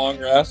complete our long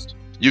rest?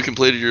 You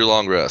completed your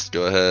long rest.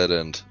 Go ahead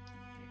and...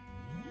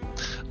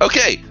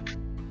 Okay.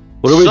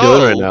 What are we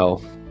doing right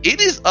now?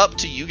 It is up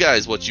to you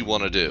guys what you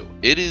want to do.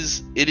 It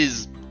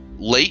is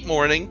late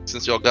morning,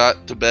 since y'all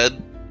got to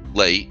bed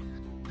late,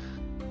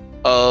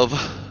 of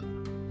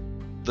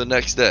the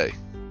next day.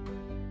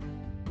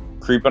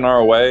 Creeping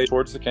our way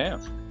towards the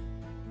camp.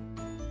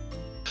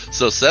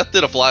 So Seth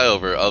did a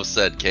flyover of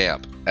said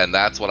camp, and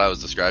that's what I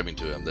was describing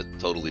to him, that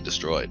totally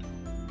destroyed.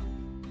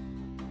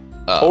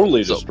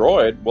 Totally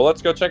destroyed? Well,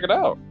 let's go check it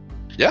out.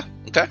 Yeah,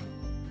 okay.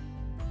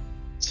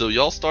 So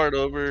y'all start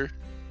over.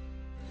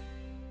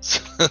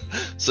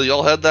 So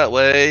y'all head that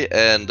way,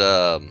 and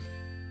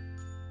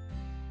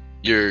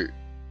you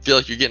feel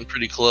like you're getting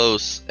pretty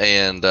close,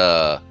 and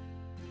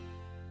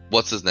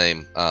what's his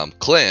name?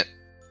 Clint,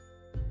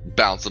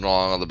 bouncing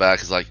along on the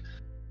back, is like,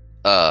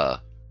 there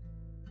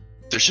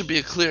should be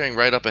a clearing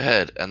right up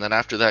ahead, and then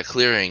after that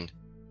clearing,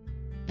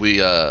 we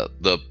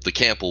the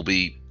camp will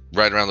be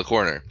right around the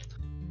corner.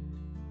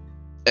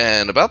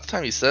 And about the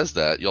time he says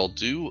that, y'all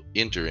do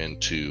enter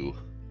into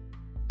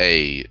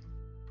a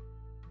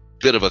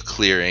bit of a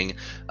clearing.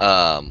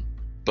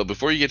 But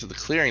before you get to the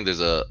clearing, there's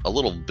a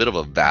little bit of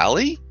a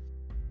valley,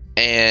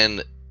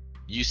 and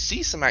you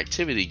see some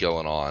activity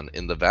going on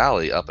in the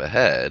valley up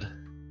ahead,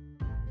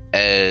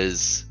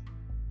 as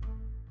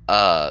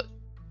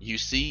you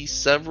see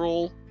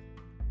several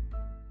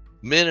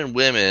men and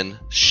women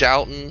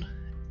shouting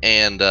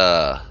and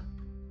gotta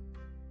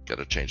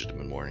change it to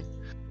mid-morning.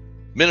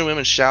 Men and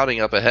women shouting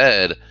up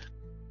ahead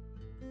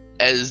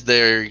as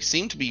they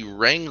seem to be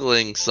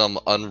wrangling some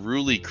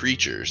unruly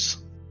creatures.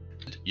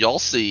 Y'all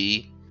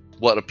see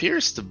what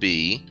appears to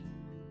be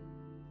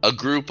a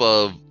group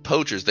of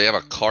poachers. They have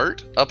a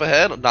cart up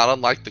ahead, not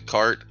unlike the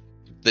cart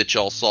that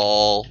y'all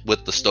saw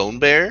with the stone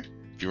bear,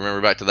 if you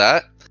remember back to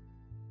that.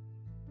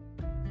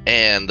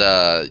 And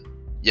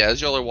yeah,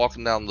 as y'all are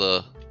walking down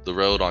the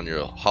road on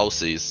your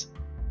houses,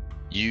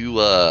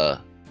 you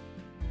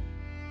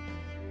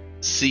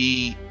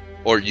see,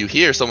 or you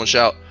hear someone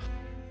shout,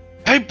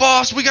 "Hey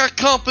boss, we got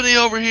company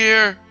over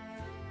here!"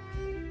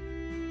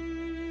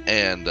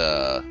 And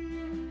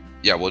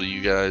yeah, what do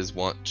you guys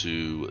want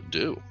to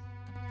do?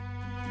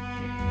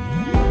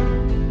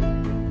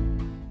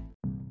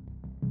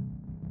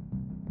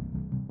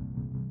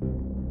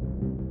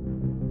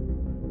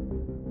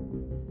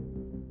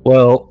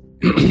 Well,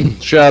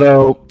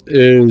 Shadow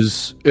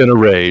is in a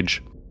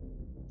rage.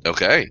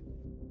 Okay.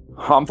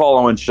 I'm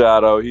following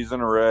Shadow. He's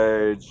in a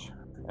rage.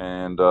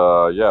 And,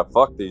 yeah,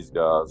 fuck these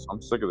guys.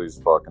 I'm sick of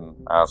these fucking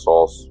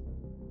assholes.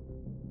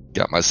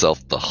 Got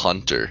myself the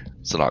Hunter.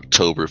 It's an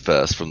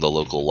Oktoberfest from the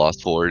local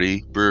Lost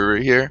 40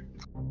 brewery here.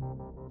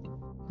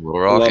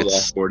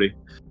 Lost 40.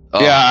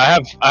 Oh, Yeah,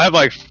 I have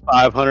like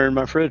 500 in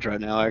my fridge right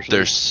now. Actually,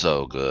 they're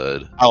so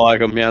good. I like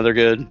them. Yeah, they're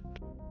good.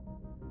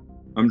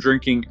 I'm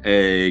drinking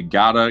a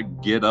Gotta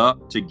Get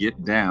Up to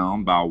Get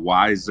Down by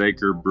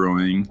Wiseacre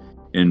Brewing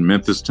in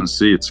Memphis,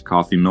 Tennessee. It's a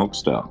coffee milk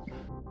stout.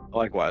 I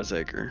like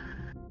Wiseacre.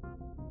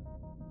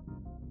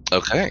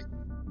 Okay.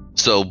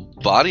 So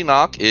Body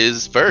Knock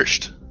is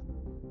first.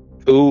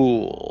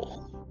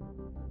 Cool.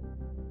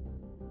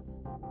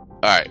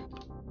 Alright.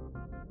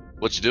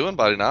 What you doing,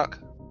 Body Knock?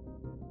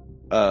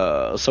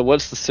 So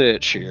what's the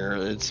sitch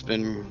here?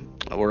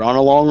 We're on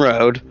a long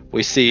road.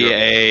 We see Yep.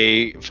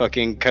 a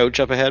fucking coach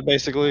up ahead,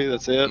 basically.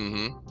 That's it.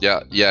 Mm-hmm.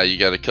 Yeah, you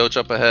got a coach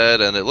up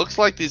ahead, and it looks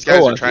like these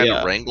guys are trying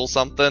to wrangle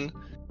something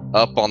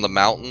up on the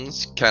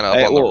mountains, kind of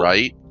up on the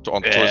right,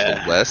 towards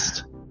the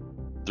west,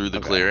 through the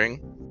clearing.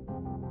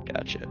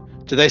 Gotcha.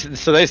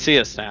 So they see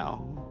us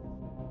now?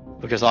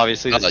 Because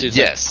obviously this dude's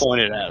yes.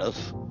 pointed at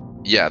us.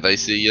 Yeah, they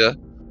see you.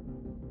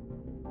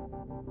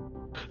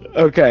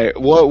 Okay,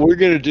 what we're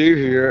gonna do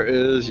here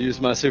is use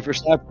my super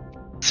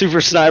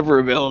sniper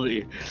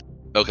ability.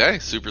 Okay,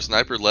 Super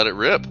Sniper, let it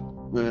rip.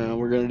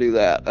 We're gonna do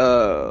that.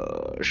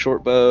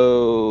 Short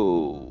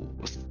bow.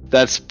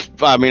 That's.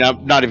 I mean,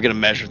 I'm not even gonna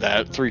measure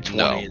that. 320.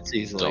 No, it's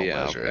easily. don't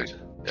Yeah. measure Okay. it.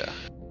 Yeah.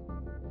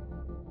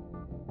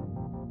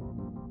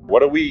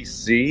 What do we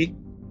see?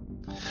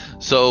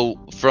 So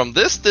from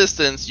this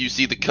distance, you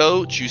see the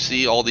coach, you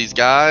see all these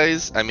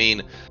guys. I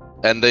mean,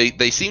 and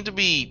they seem to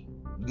be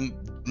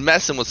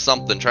messing with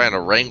something, trying to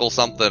wrangle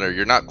something, or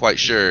you're not quite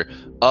sure,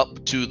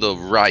 up to the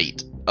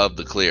right of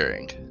the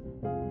clearing.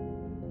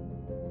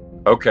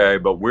 Okay,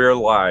 but we're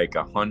like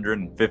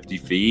 150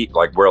 feet.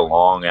 Like, we're a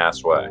long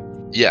ass way.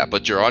 Yeah,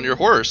 but you're on your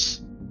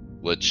horse,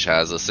 which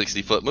has a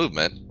 60-foot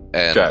movement,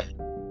 and Okay.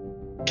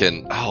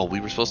 we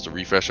were supposed to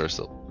refresh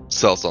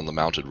ourselves on the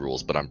mounted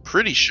rules, but I'm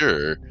pretty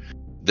sure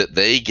that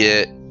they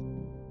get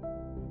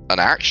an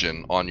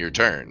action on your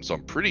turn. So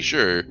I'm pretty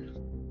sure.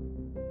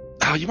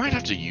 Oh, you might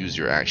have to use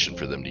your action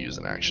for them to use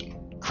an action.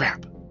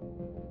 Crap.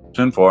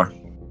 10-4.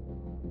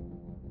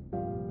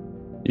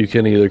 You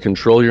can either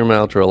control your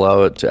mount or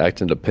allow it to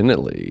act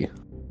independently.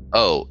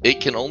 Oh,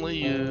 it can only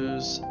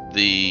use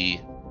the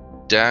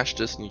dash,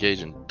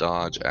 disengage, and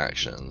dodge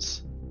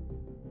actions.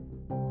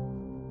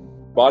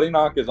 Body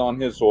knock is on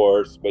his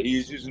horse, but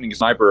he's using his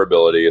sniper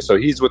ability, so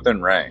he's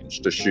within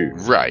range to shoot.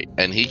 Right,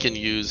 and he can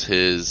use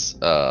his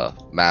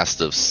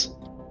Mastiff's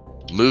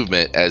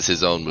movement as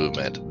his own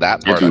movement.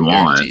 That part If he I'm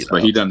wants, guaranteed but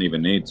of. he doesn't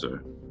even need to.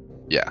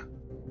 Yeah.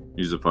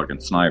 He's a fucking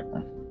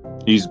sniper.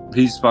 He's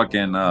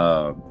fucking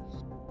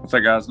what's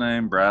that guy's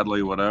name?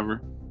 Bradley,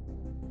 whatever.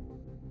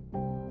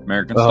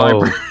 American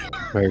Oh, Sniper.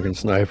 American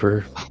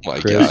Sniper. Oh my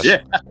Chris. gosh.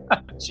 Yeah,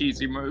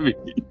 cheesy movie.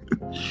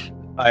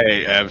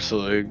 I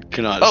absolutely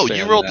cannot. Oh,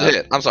 stand you rolled that. the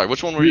hit. I'm sorry.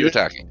 Which one were you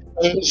attacking?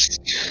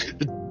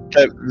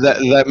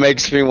 that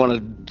makes me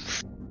want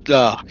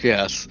to.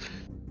 Yes.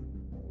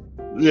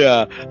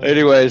 Yeah.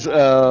 Anyways,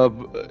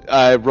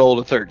 I rolled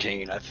a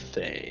 13. I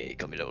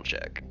think. Let me double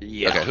check.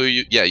 Yeah. Okay. Who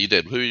you? Yeah, you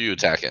did. Who are you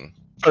attacking?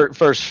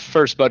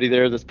 First buddy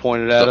there that's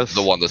pointed at us.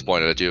 The one that's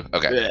pointed at you.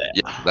 Okay.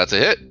 Yeah, that's a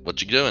hit.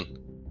 What you doing?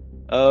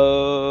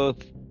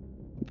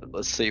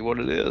 Let's see what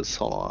it is.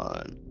 Hold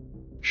on.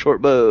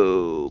 Short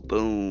bow.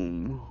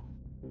 Boom.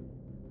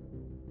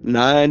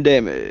 9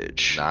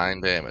 damage. 9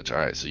 damage. All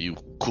right. So you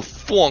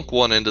flunk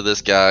one into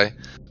this guy,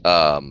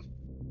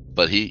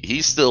 but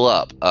he's still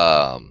up.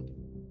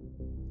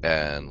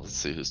 And let's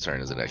see whose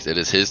turn is it next. It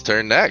is his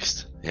turn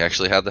next. He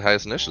actually had the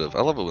highest initiative.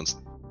 I love it when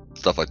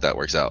stuff like that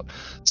works out.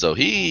 So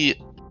he,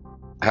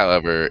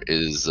 however,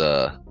 is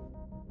going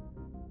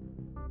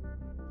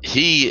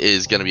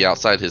to be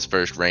outside his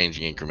first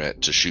ranging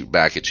increment to shoot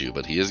back at you,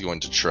 but he is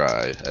going to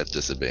try at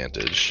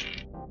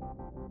disadvantage.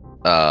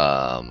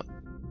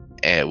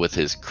 And with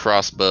his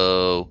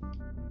crossbow,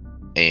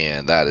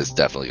 and that is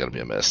definitely going to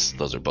be a miss.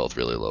 Those are both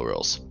really low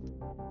rolls.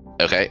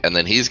 Okay, and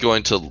then he's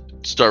going to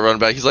start running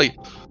back. He's like,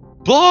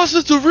 "Boss,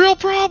 it's a real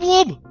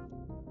problem."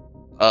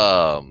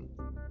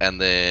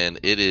 And then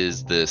it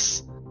is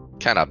this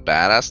kind of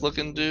badass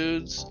looking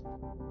dude's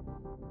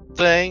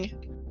thing,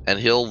 and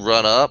he'll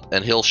run up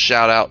and he'll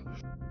shout out,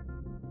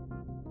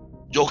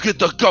 "You'll get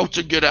the goats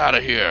and get out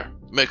of here.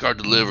 Make our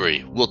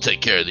delivery. We'll take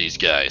care of these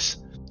guys."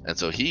 And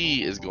so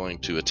he is going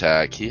to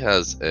attack. He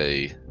has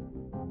a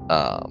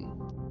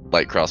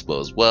light crossbow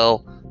as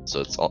well,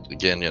 so it's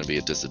again going to be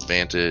a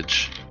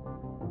disadvantage.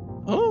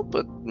 Oh,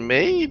 but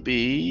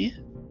maybe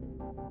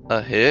a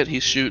hit.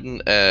 He's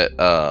shooting at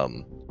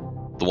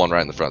the one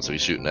right in the front, so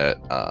he's shooting at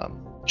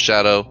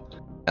Shadow,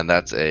 and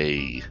that's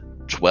a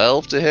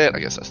 12 to hit. I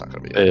guess that's not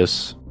going to be it.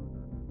 Yes.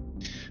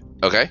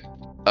 Okay.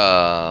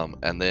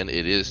 And then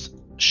it is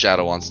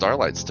Shadow on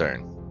Starlight's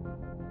turn.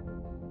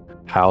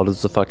 How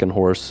does the fucking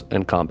horse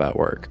in combat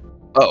work?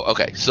 Oh,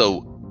 okay.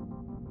 So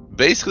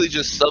basically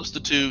just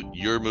substitute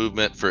your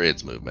movement for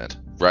its movement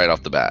right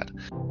off the bat.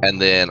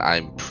 And then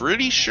I'm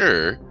pretty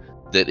sure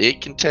that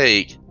it can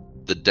take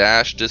the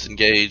dash,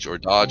 disengage, or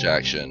dodge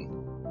action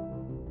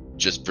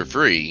just for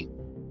free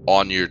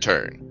on your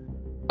turn.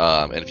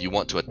 And if you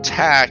want to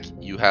attack,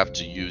 you have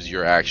to use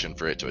your action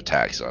for it to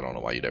attack. So I don't know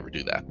why you'd ever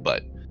do that,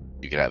 but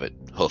you can have it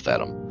hoof at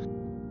them.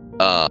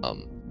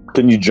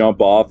 Can you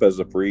jump off as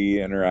a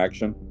free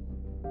interaction?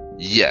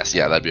 Yes,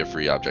 yeah, that'd be a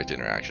free object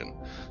interaction.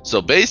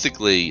 So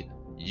basically,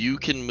 you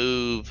can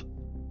move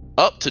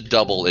up to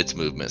double its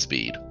movement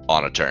speed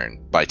on a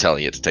turn by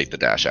telling it to take the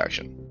dash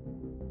action.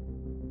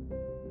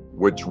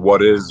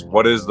 What is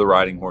the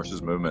riding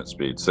horse's movement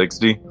speed?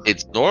 60?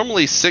 It's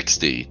normally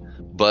 60,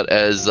 but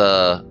as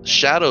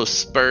Shadow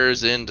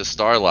spurs into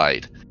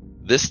Starlight,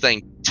 this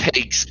thing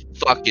takes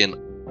fucking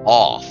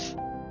off.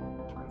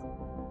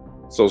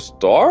 So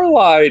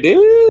Starlight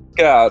is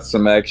got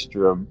some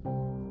extra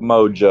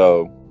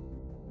mojo.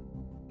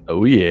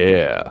 Oh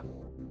yeah.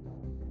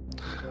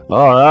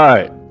 All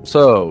right.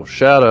 So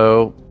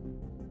Shadow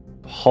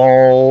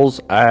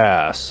hauls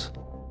ass.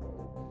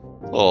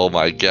 Oh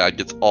my god,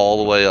 gets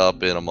all the way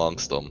up in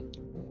amongst them.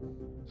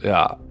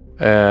 Yeah.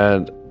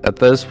 And at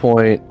this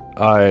point,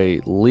 I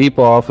leap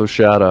off of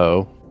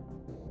Shadow.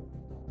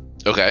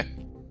 Okay.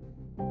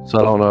 So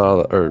I don't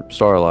know, or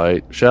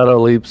Starlight. Shadow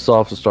leaps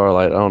off of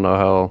Starlight. I don't know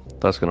how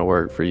that's gonna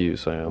work for you,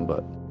 Sam,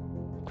 but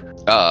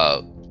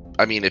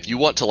I mean, if you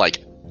want to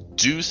like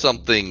do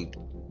something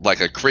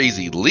like a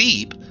crazy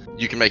leap,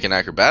 you can make an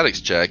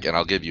acrobatics check, and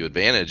I'll give you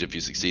advantage if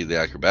you succeed the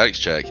acrobatics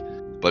check.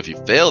 But if you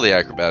fail the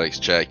acrobatics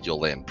check,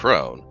 you'll land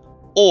prone,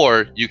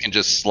 or you can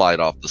just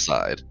slide off the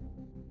side.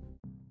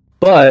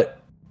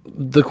 But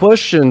the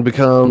question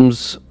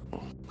becomes,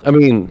 I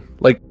mean,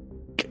 like,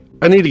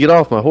 I need to get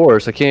off my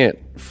horse. I can't.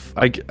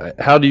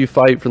 How do you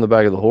fight from the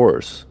back of the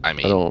horse? I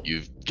mean,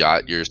 you've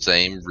got your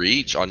same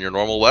reach on your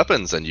normal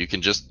weapons, and you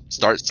can just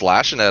start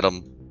slashing at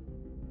them.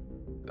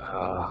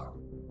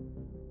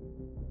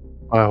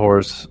 My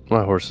horse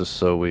is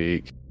so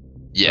weak.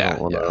 Yeah.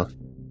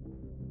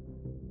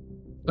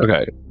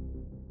 Okay.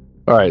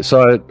 All right.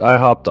 So I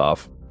hopped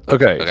off.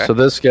 Okay. So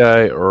this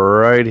guy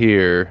right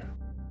here.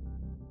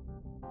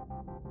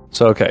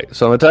 So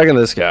I'm attacking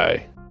this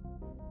guy.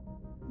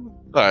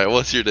 All right.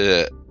 What's your to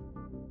hit?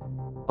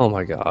 Oh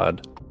my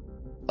god.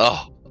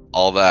 Oh,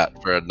 all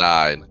that for a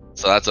 9.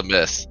 So that's a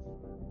miss.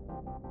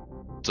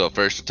 So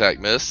first attack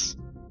miss.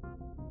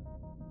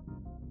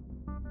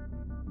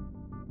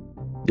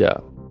 Yeah.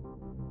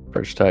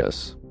 First attack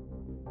miss.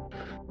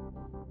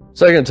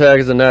 Second attack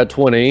is a nat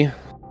 20.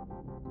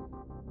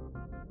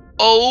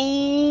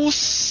 Oh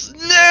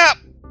snap!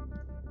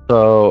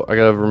 So I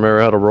gotta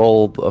remember how to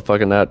roll a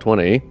fucking nat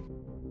 20.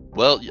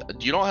 Well,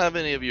 you don't have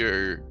any of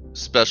your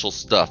special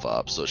stuff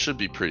up, so it should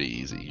be pretty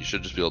easy. You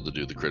should just be able to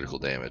do the critical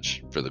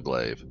damage for the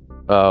glaive.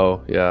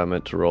 Oh, yeah, I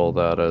meant to roll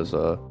that as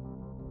a...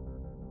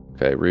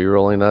 Okay,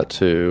 re-rolling that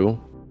too.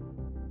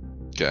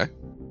 Okay.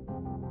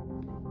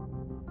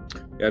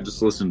 Yeah, I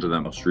just listened to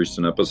that most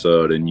recent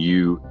episode, and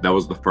that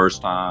was the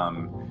first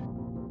time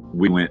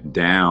we went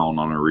down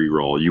on a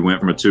reroll. You went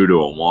from a 2 to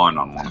a 1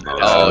 on one of those.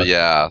 Oh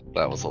yeah,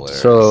 that was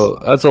hilarious. So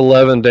that's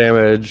 11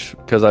 damage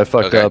because I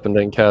fucked Okay. up and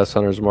didn't cast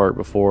Hunter's Mark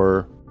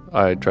before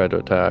I tried to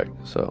attack.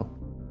 So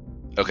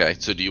Okay,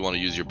 so do you want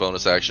to use your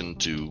bonus action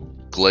to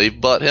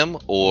glaive butt him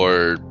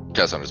or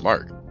cast Hunter's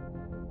Mark?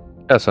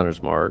 cast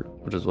Hunter's Mark,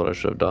 which is what I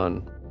should have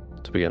done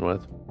to begin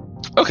with.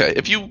 Okay,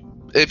 if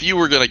you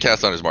were gonna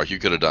cast Hunter's Mark, you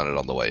could have done it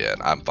on the way in.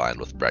 I'm fine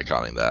with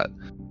retconning that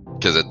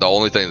because the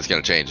only thing that's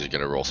gonna change is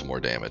gonna roll some more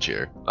damage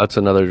here. That's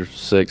another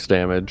 6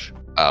 damage.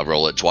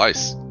 Roll it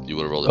twice. You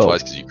would have rolled it Oh.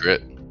 twice because you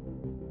crit.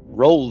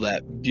 Roll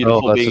that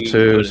beautiful Oh, that's a being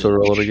 2, so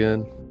footage. roll it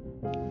again.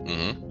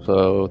 Mm-hmm.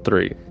 So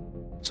 3.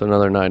 So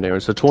another 9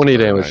 damage. So 20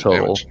 damage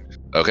total.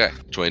 Okay,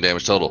 20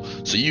 damage total.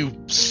 So you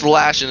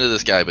slash into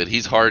this guy, but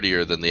he's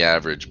hardier than the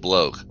average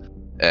bloke,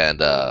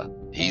 and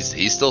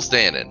he's still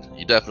standing.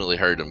 You definitely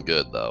hurt him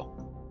good though.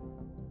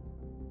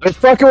 They're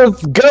fucking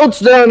with goats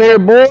down here,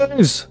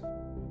 boys!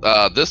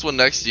 This one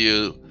next to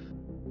you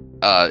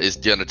is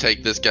gonna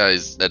take this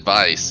guy's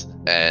advice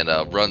and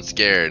run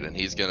scared, and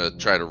he's gonna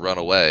try to run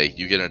away.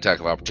 You get an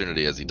attack of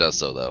opportunity as he does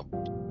so, though.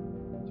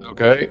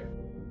 Okay.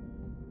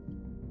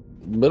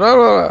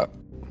 But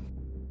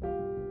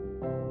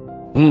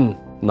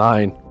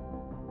 9.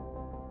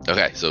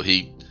 Okay, so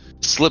he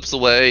slips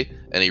away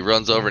and he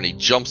runs over and he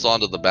jumps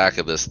onto the back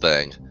of this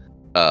thing,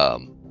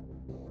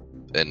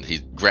 and he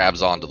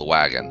grabs onto the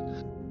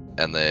wagon,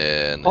 and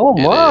then Oh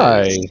it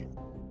my! is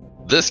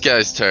this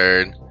guy's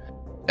turn,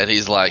 and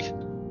he's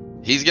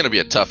gonna be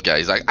a tough guy.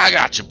 He's like, "I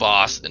got you,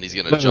 boss," and he's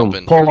gonna jump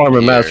in. Pole armor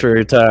here.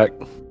 mastery attack.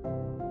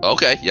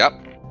 Okay, yep,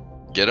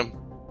 get him.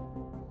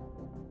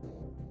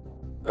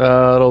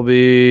 It'll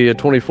be a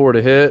 24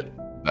 to hit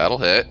That'll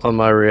hit. on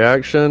my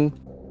reaction.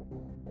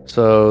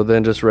 So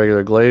then just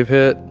regular glaive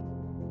hit.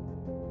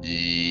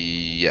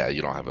 Yeah,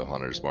 you don't have a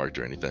hunter's marked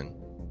or anything.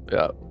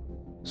 Yeah.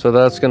 So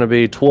that's going to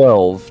be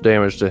 12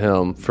 damage to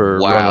him for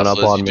Wow, running so up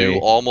as on you me. do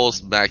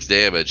almost max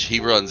damage, he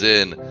runs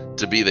in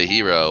to be the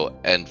hero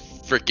and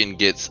freaking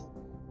gets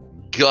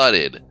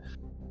gutted.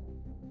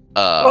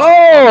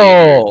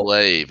 On your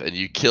glaive, and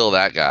you kill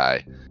that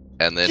guy,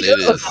 and then it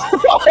is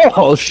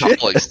Oh shit!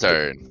 Tolik's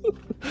turn.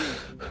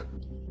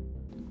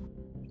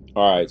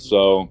 All right,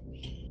 so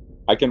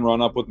I can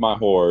run up with my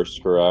horse,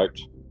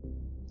 correct?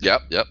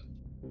 Yep.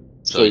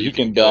 So you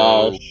can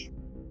go. dash.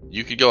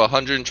 You could go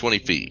 120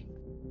 feet.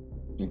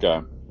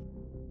 Okay.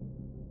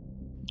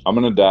 I'm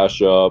gonna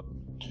dash up.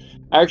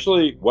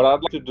 Actually, what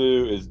I'd like to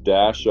do is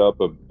dash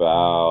up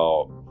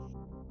about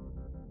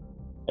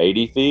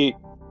 80 feet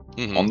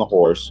Mhm. on the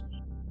horse.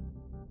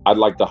 I'd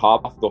like to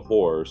hop off the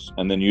horse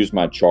and then use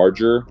my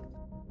charger.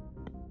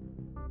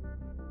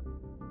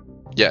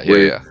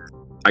 Yeah.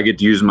 I get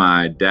to use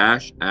my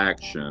dash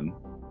action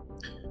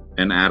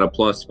and add a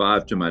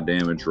 +5 to my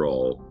damage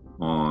roll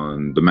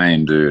on the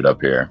main dude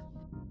up here.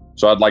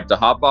 So I'd like to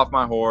hop off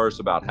my horse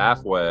about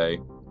halfway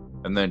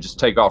and then just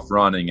take off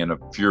running in a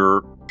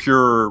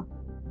pure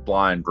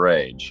blind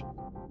rage.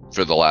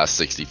 For the last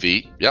 60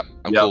 feet. Yep,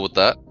 I'm Yep. cool with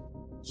that.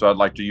 So I'd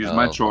like to use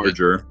my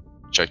charger.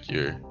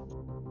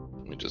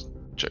 Let me just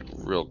check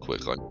real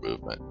quick on your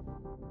movement.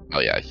 Oh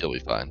yeah, he'll be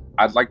fine.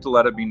 I'd like to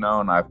let it be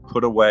known I've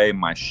put away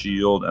my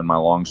shield and my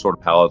longsword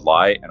pallid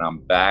light, and I'm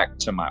back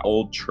to my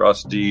old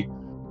trusty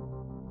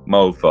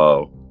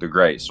mofo, the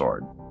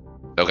greatsword.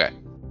 Okay.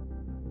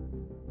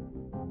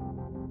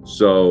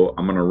 So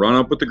I'm gonna run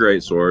up with the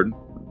greatsword,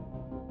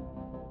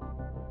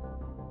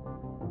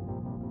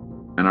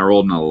 and I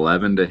rolled an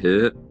 11 to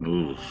hit.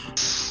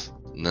 Oof.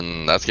 And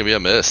then that's gonna be a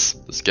miss.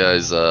 This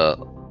guy's a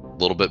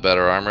little bit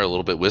better armor, a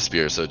little bit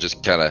wispier, so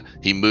just kind of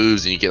he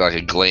moves and you get like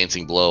a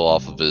glancing blow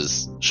off of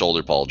his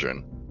shoulder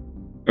pauldron.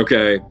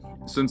 Okay,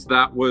 since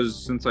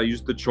I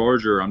used the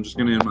charger, I'm just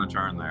gonna end my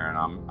turn there, and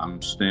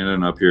I'm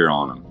standing up here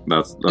on him.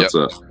 That's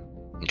it.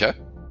 Okay.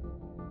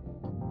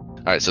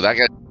 All right, so that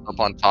guy's up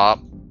on top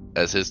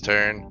as his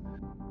turn,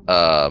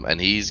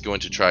 and he's going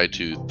to try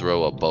to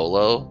throw a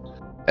bolo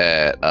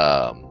at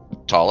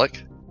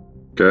Tolik.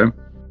 Okay.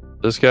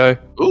 This guy.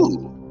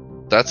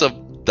 Ooh, that's a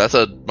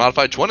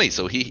modified 20,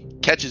 so he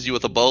catches you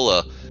with a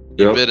bola.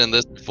 You've Yep. been in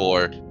this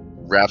before.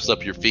 Wraps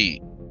up your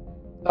feet.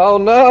 Oh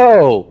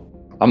no!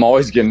 I'm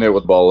always getting it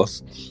with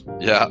bolas.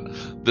 Yeah,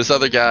 this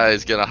other guy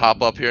is gonna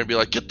hop up here and be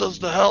like, "Get those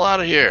the hell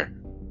out of here!"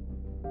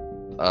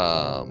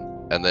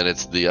 And then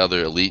it's the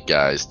other elite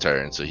guy's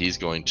turn, so he's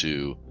going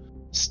to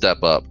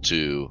step up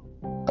to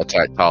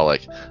attack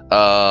Tolik.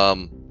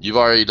 You've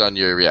already done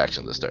your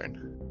reaction this turn.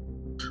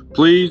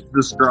 Please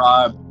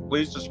describe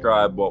please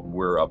describe what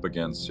we're up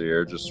against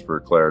here, just for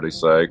clarity's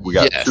sake. We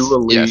got Yes. 2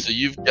 elite. Yeah, so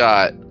you've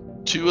got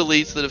 2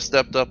 elites that have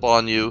stepped up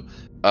on you.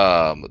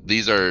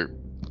 These are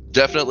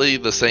definitely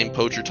the same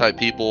poacher type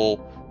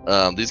people.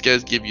 These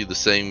guys give you the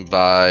same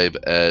vibe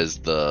as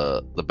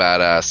the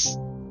badass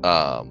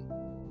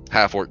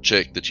half orc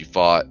chick that you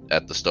fought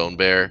at the Stone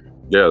Bear.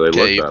 Yeah, they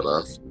Cave. look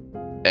badass.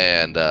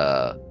 And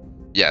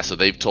yeah, so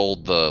they've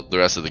told the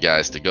rest of the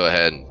guys to go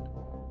ahead and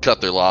cut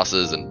their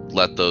losses and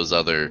let those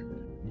other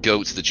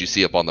goats that you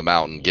see up on the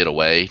mountain get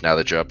away. Now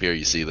that you're up here,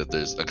 you see that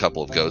there's a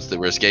couple of goats that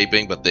were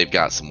escaping, but they've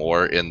got some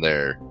more in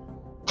their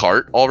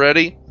cart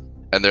already.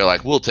 And they're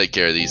like, we'll take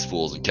care of these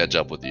fools and catch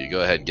up with you.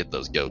 Go ahead and get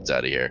those goats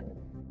out of here.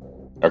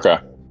 Okay.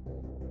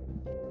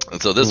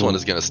 And so this one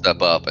is going to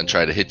step up and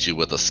try to hit you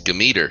with a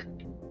skemeter.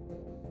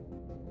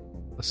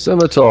 A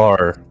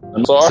scimitar.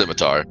 I'm sorry.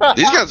 Scimitar.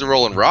 These guys are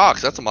rolling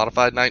rocks. That's a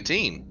modified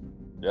 19.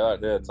 Yeah,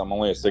 it hits. I'm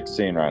only a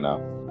 16 right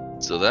now.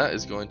 So that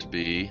is going to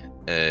be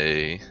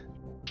a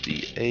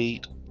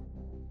D8.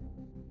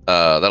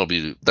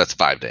 That's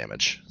 5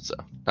 damage. So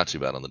not too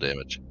bad on the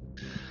damage.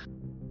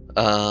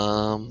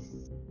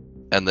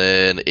 And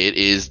then it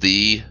is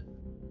the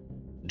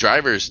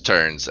driver's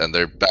turns, and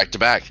they're back to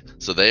back.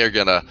 So they are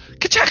gonna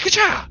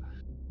ka-cha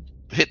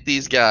hit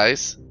these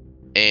guys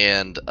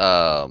and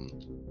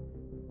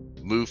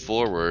move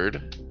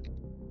forward.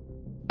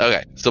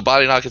 Okay, so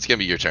body knock, it's gonna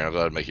be your turn. I'll go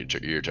ahead and make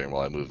your turn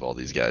while I move all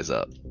these guys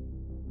up.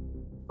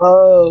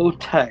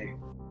 Okay.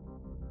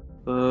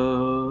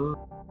 I'm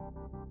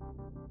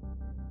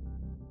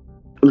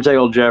gonna take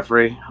old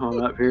Jeffrey on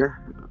up here.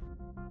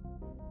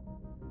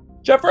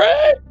 Jeffrey!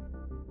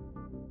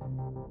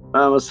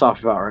 Let's talk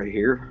about right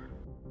here.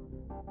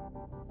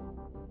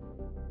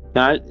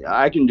 Now,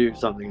 I can do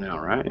something now,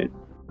 right?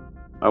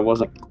 I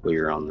wasn't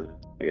clear on that,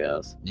 I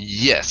guess.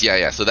 Yes,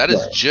 yeah. So that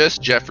is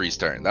just Jeffrey's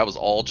turn. That was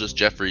all just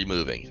Jeffrey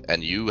moving,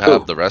 and you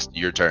have the rest of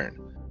your turn.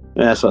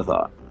 Yeah, that's what I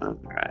thought.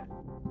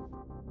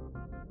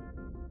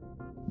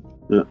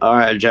 All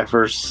right,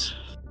 Jeffers.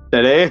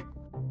 Steady.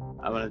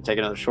 I'm gonna take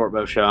another short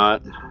bow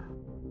shot.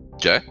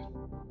 Okay.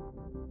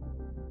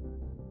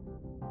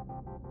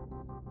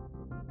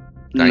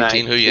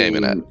 19, who you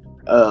aiming at?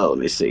 Let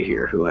me see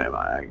here. Who am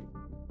I?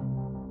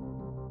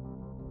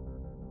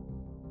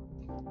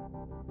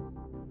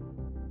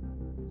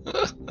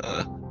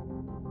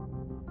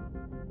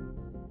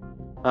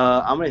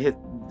 I'm gonna hit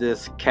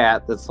this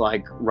cat that's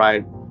like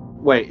right.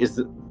 Wait,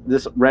 is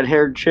this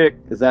red-haired chick?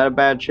 Is that a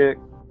bad chick?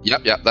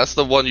 Yep. That's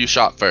the one you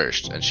shot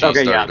first, and she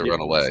started to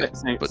run away.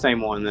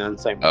 Same one then.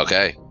 Same one.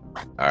 Okay.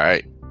 All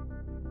right.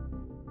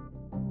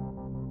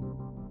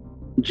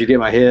 Did you get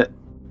my hit?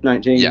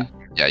 19.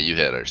 Yeah, you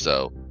hit her.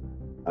 So.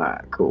 All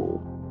right,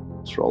 cool.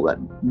 Let's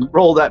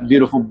roll that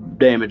beautiful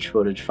damage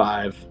footage.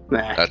 5.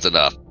 Nah. That's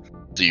enough.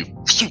 So you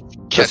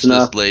catch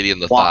this lady in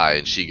the thigh,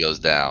 and she goes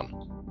down.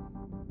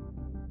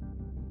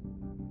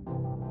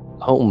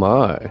 Oh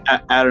my!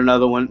 Add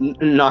another one.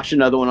 Notch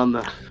another one on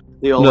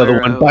the old. Another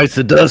arrow. one bites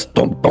the dust.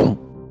 Boom, boom.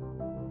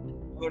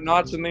 They're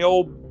notching the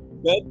old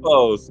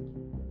bedpost.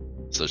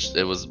 So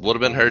would have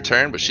been her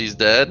turn, but she's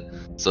dead.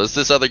 So it's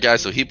this other guy.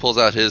 So he pulls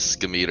out his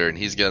skemeter, and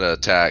he's gonna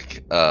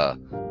attack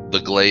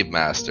the Glaive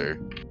Master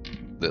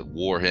that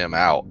wore him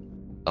out.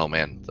 Oh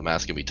man, the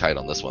math's gonna be tight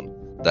on this one.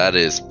 That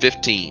is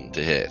 15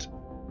 to hit.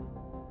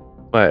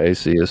 My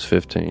AC is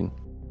 15.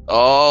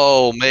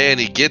 Oh man,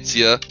 he gets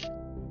you.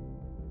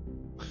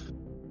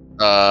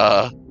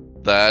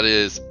 That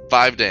is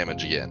 5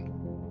 damage again.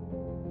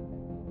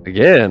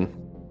 Again?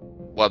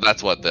 Well,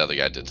 that's what the other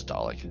guy did to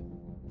Dalek.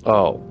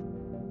 Oh.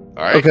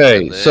 All right.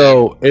 Okay,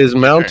 so is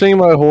mounting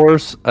my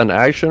horse an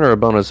action or a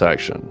bonus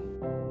action?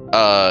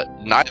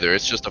 Neither.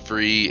 It's just a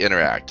free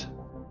interact.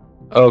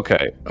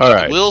 Okay. All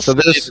right. We'll so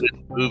say this that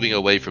it's moving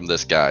away from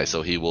this guy,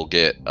 so he will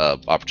get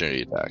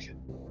opportunity attack.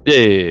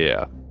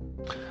 Yeah.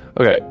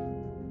 Okay.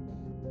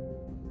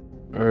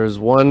 There's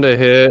one to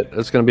hit.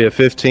 It's going to be a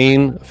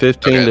 15.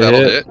 15 Okay, to that'll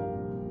hit.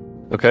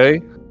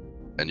 Okay.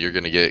 And you're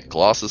gonna get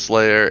Colossus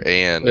Slayer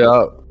and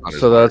Yeah.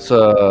 So that's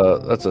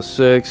a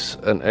 6,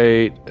 an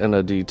 8, and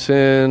a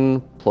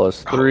D10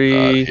 plus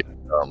 3. here it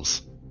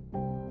comes.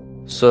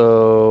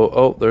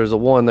 So there's a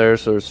 1 there,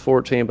 so there's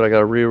 14, but I got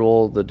to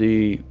reroll the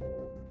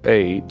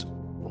D8.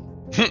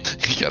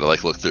 You gotta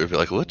look through and be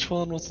like, which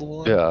one was the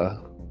one? Yeah.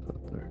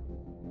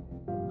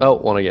 Oh,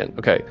 1 again.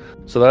 Okay.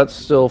 So that's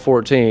still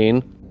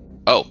 14.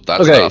 Oh,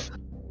 that's Okay. enough.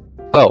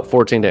 Oh,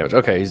 14 damage.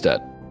 Okay, he's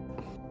dead.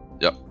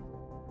 Yep.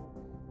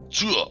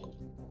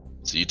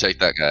 So you take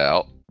that guy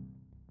out.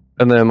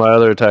 And then my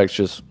other attack's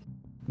just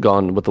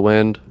gone with the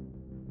wind.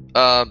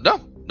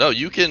 No,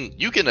 you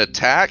can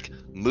attack,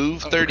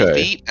 move 30 Okay.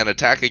 feet, and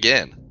attack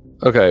again.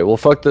 Okay, well,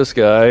 fuck this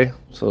guy.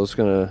 So it's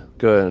gonna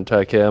go ahead and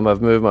attack him.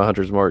 I've moved my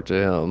hunter's mark to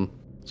him.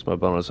 It's my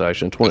bonus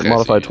action. Okay, so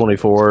modified you-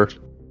 24.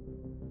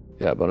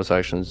 Yeah, bonus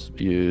actions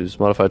used.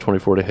 Modified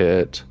 24 to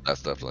hit.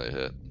 That's definitely a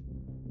hit.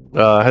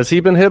 Has he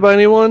been hit by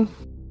anyone?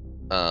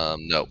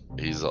 No,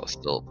 he's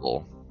still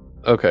full.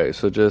 Okay,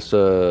 so just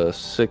a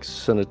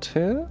 6 and a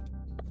 10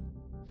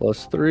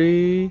 plus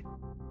 3.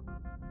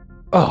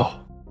 Oh,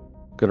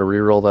 gonna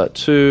reroll that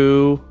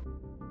 2.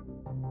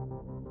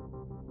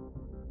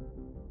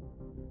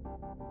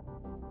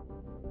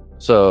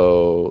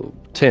 So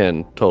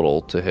 10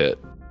 total to hit.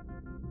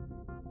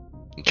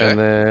 Okay. And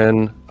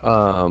then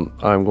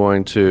I'm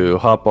going to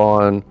hop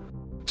on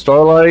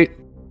Starlight.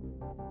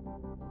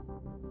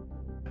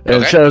 And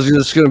Okay. Shadow's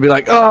just going to be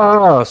like,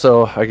 ah!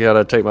 So I got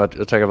to take my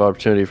attack of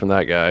opportunity from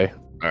that guy.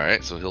 All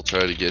right, so he'll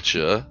try to get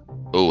you.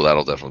 Oh,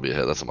 that'll definitely be a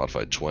hit. That's a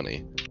modified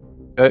 20.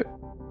 Okay.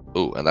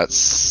 Oh, and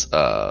that's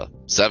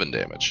 7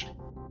 damage.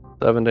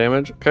 7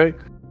 damage. Okay.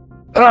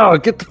 Oh,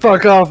 get the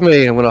fuck off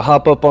me. I'm going to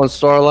hop up on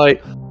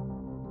Starlight.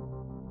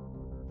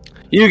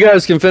 You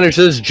guys can finish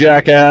this,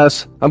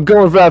 jackass. I'm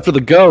going after the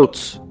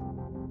goats.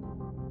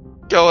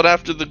 Going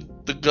after the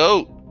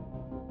goat.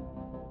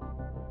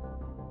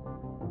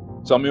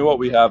 Tell me what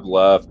we have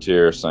left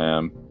here,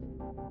 Sam.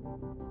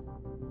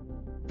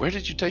 Where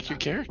did you take your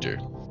character?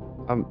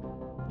 I'm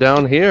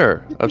down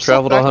here. I've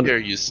traveled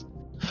 100.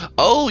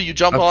 Oh, you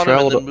jump I've on him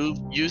and traveled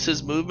then use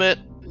his movement.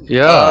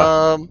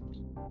 Yeah.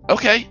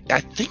 Okay, I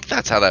think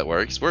that's how that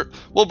works.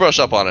 We'll brush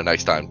up on it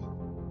next time.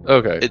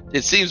 Okay.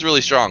 It seems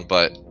really strong,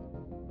 but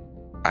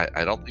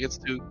I don't think it's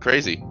too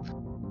crazy.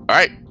 All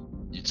right,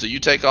 so you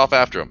take off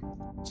after him.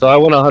 So I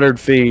went 100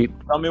 feet.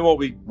 Tell me what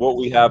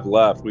we have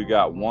left. We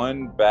got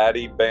one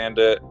baddie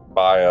bandit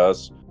by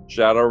us.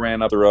 Shadow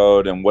ran up the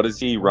road, and what is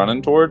he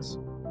running towards?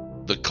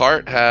 The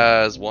cart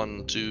has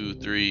 1, 2,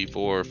 3,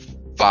 4,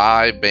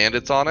 5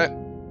 bandits on it,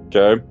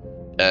 Okay.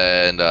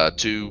 and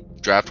 2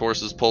 draft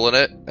horses pulling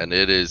it, and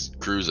it is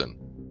cruising.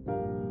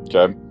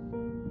 Okay.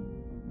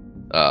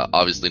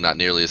 Obviously not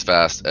nearly as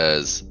fast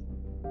as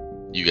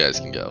you guys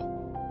can go.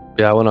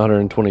 Yeah, I went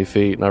 120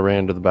 feet and I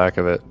ran to the back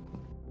of it.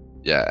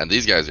 Yeah, and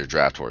these guys are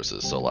draft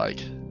horses, so like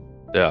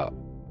Yeah.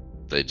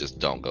 they just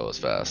don't go as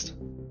fast.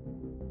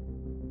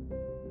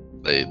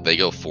 They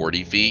go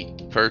 40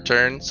 feet per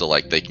turn, so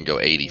like they can go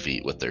 80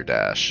 feet with their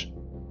dash.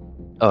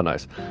 Oh,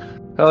 nice.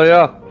 Hell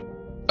yeah.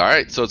 All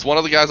right, so it's one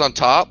of the guys on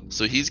top,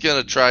 so he's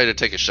gonna try to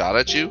take a shot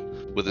at you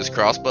with his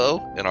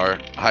crossbow in our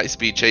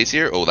high-speed chase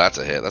here. Oh, that's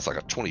a hit. That's like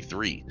a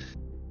 23.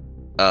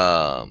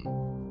 I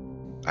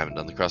haven't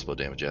done the crossbow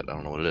damage yet. I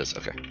don't know what it is.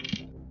 Okay.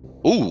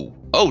 Ooh.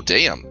 Oh,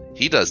 damn.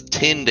 He does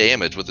 10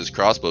 damage with his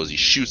crossbows. He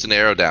shoots an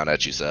arrow down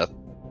at you, Seth.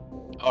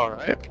 All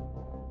right.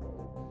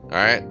 All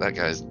right, that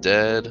guy's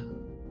dead.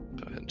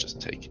 Go ahead and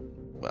just take it.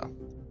 Well.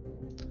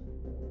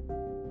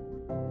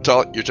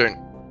 Talik, your turn.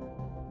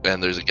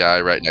 And there's a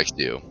guy right next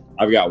to you.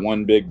 I've got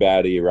one big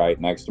baddie right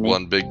next to me.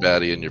 One big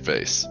baddie in your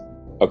face.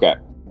 Okay.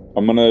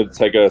 I'm gonna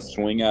take a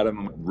swing at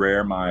him,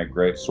 rear my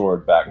great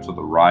sword back to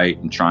the right,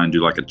 and try and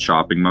do like a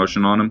chopping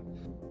motion on him.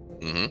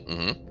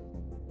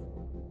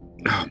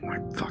 Oh my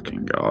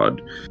fucking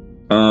god.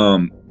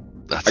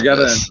 That's I got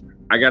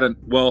a miss.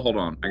 well, hold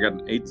on. I got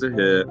an 8 to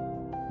hit,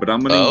 but I'm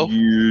gonna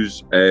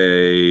use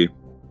a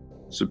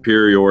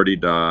superiority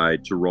die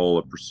to roll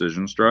a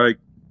precision strike.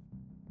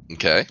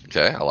 Okay,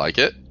 I like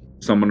it.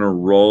 So I'm gonna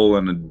roll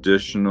an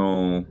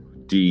additional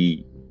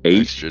D8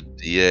 Extra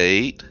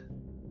D8.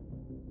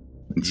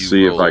 and You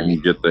see if I roll- can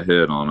get the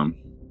hit on him.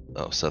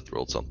 Oh, Seth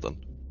rolled something.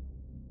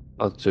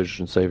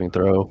 Constitution saving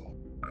throw.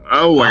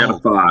 Oh, I got a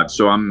 5,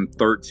 so I'm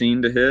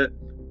 13 to hit.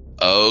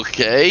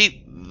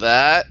 Okay,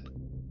 that.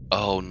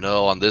 Oh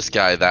no, on this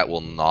guy that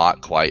will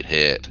not quite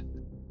hit.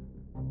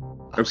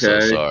 I'm so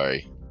Okay.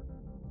 sorry.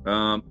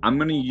 I'm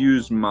gonna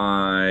use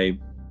my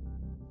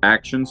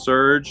action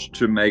surge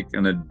to make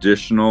an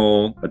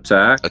additional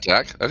attack.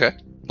 Attack. Okay,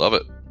 love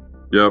it.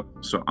 Yep.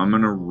 So I'm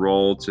gonna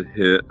roll to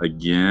hit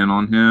again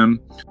on him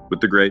with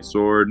the great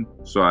sword.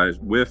 So I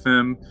whiff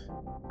him.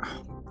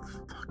 Oh,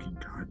 fucking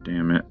god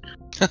damn it!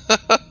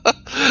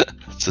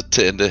 It's a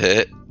 10 to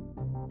hit.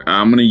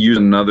 I'm gonna use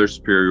another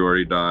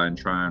superiority die and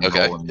try and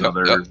Okay, roll yep,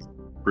 another yep.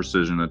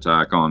 precision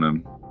attack on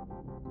him.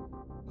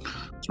 So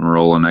I'm gonna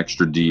roll an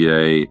extra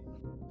D8,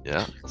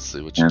 Yeah, let's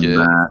see what you and get.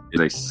 that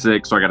is a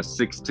 6. So I got a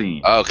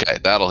 16. Okay,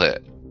 that'll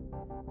hit.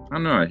 I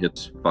know I hit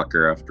this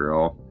fucker after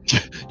all.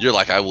 You're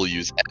like, I will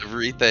use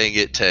everything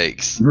it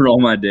takes. Roll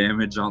my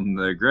damage on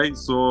the great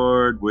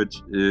sword,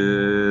 which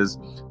is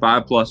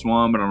 5 plus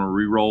 1, but I'm gonna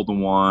re-roll the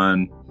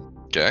 1,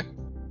 Okay.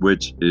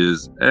 which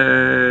is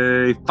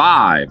a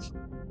 5.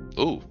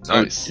 Ooh, So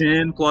nice.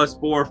 10 plus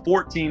 4,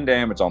 14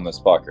 damage on this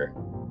fucker.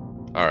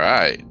 All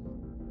right.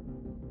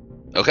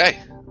 Okay.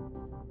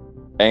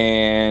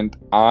 And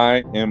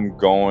I am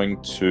going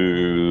He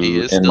to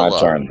is end still my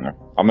up. turn there.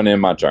 I'm gonna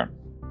end my turn.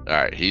 All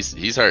right.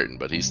 He's hurting,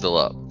 but he's still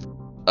up.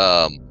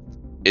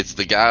 It's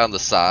the guy on the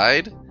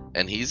side,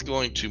 and he's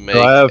going to make.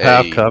 Do I have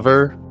half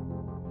cover?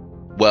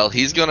 Well,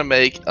 he's going to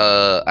make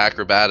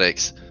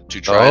acrobatics to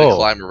try to Oh.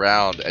 climb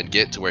around and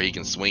get to where he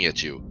can swing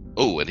at you.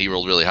 Oh, and he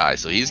rolled really high,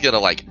 so he's going to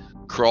like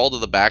crawl to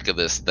the back of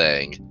this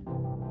thing,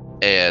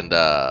 and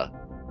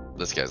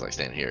this guy's like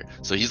standing here,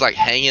 so he's like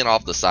hanging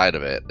off the side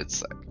of it.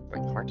 It's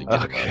like hard to get him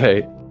up.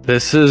 Okay.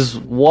 This is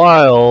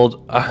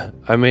wild.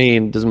 I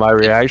mean, does my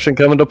reaction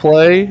come into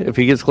play if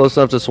he gets close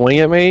enough to swing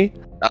at me?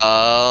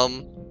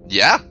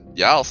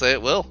 Yeah, I'll say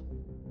it will.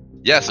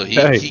 Yeah, so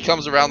Okay. he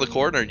comes around the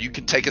corner, and you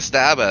can take a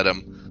stab at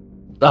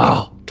him.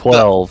 Oh,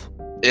 12.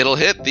 It'll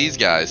hit these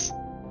guys.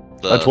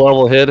 A 12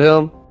 will hit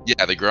him?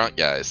 Yeah, the grunt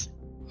guys.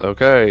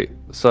 Okay,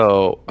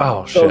 so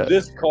So shit.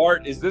 this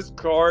cart,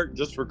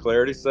 just for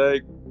clarity's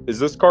sake, is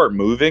this cart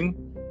moving?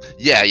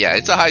 Yeah,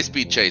 it's a high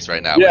speed chase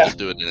right now. Yeah. We're just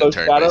doing it So in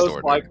turn based Shadow's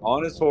order. like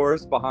on his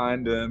horse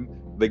behind him.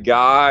 The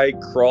guy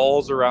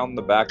crawls around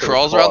the back.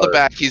 Crawls of the around the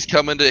cart. back. He's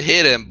coming to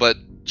hit him, but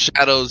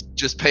Shadow's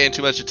just paying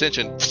too much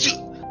attention.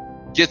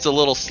 Gets a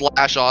little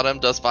slash on him,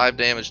 does 5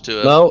 damage to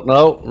him.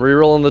 No,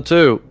 rerolling the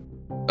 2.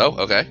 Oh,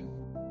 okay.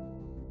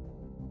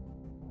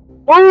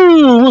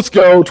 Woo! Let's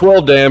go.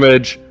 12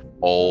 damage.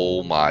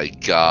 Oh my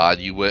god,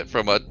 you went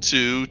from a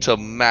 2 to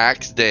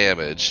max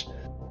damage.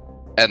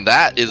 And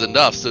that is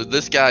enough. So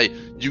this guy,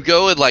 you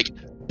go and like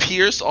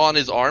pierce on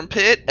his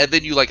armpit, and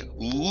then you like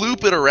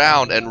loop it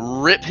around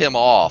and rip him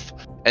off.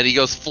 And he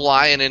goes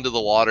flying into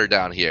the water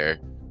down here.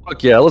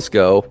 Fuck yeah, let's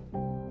go.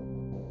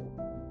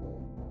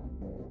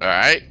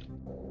 Alright.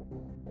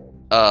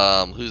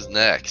 Who's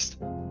next?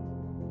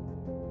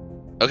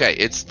 Okay,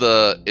 it's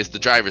the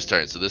driver's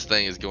turn, so this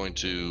thing is going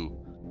to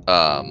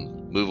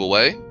move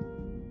away.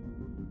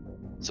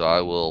 So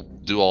I will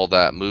do all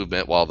that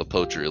movement while the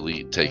Poacher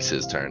Elite takes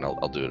his turn.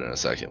 I'll do it in a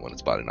second when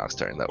it's Body Knock's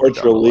turn. That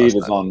Poacher Elite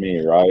is on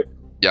me, right?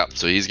 Yep,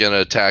 so he's going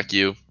to attack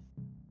you.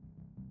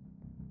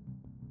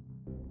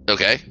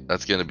 Okay,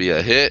 that's going to be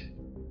a hit.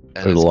 And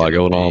There's a it's lot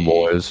gonna going on, be,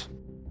 boys.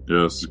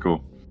 Yeah, this is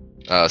cool.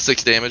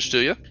 6 damage to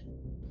you.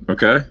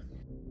 Okay.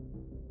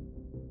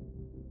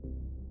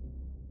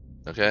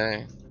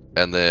 Okay.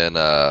 And then,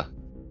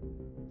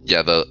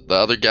 yeah, the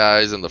other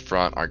guys in the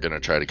front aren't going to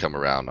try to come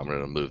around. I'm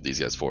going to move these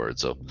guys forward.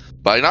 So,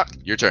 Body Knock,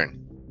 your turn.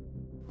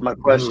 My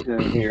question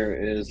here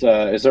is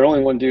there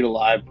only one dude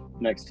alive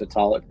next to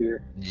Talik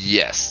here?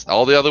 Yes.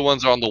 All the other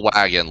ones are on the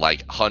wagon,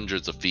 like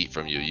hundreds of feet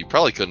from you. You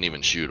probably couldn't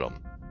even shoot them.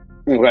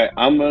 Okay,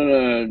 I'm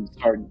gonna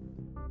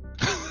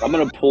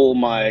pull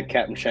my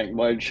Captain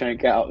Shankblade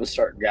shank out and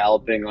start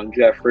galloping on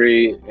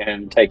Jeffrey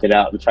and take it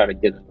out and try to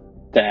get a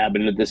stab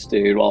into this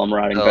dude while I'm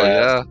riding Oh,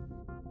 past.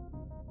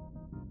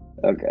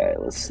 yeah. Okay,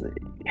 let's see.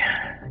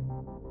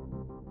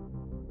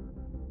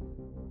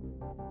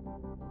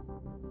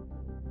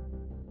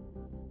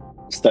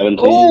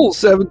 Oh,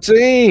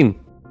 17.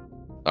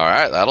 All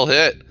right, that'll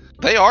hit.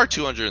 They are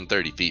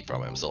 230 feet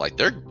from him, so like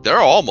they're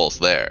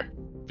almost there,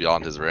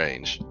 beyond his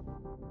range.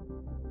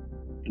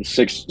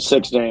 6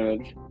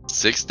 damage.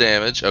 6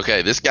 damage.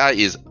 Okay, this guy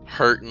is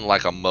hurting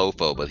like a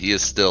mofo, but he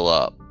is still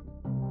up.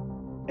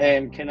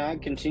 And can I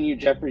continue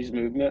Jeffrey's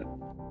movement?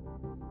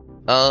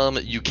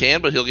 You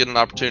can, but he'll get an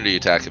opportunity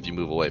attack if you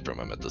move away from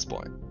him at this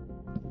point.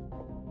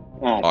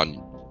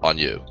 Oh, On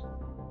you.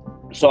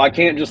 so I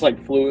can't just like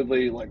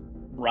fluidly like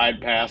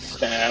ride past,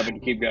 stab,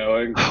 and keep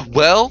going.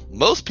 Well,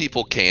 most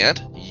people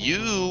can't.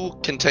 You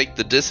can take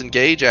the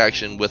disengage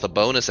action with a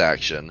bonus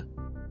action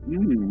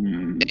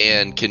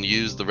and can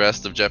use the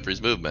rest of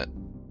Jeffrey's movement.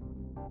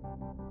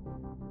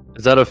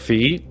 Is that a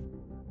feat?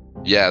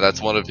 Yeah,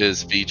 that's one of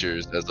his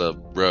features as a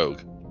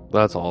rogue.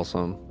 That's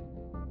awesome.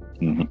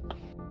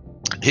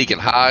 He can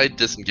hide,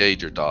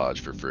 disengage, or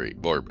dodge for free,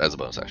 or as a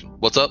bonus action.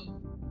 What's up?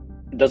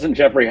 Doesn't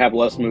Jeffrey have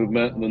less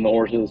movement than the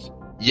horses?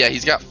 Yeah,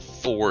 he's got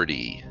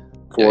 40.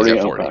 40? Yeah,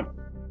 he's got 40. Okay.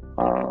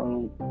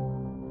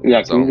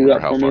 Yeah, So I can don't you do remember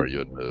that how for far me? you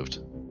had moved.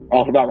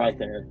 Oh, about right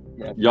there.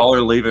 Yeah. Y'all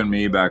are leaving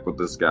me back with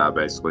this guy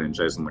basically and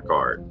chasing the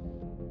cart.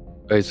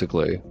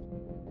 Basically.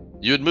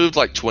 You had moved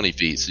like 20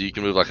 feet, so you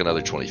can move like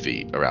another 20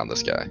 feet around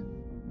this guy.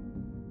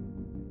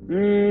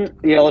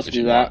 Yeah, let's If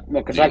do you that.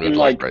 want. Because You I moved can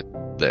like, right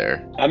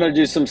there. I'm gonna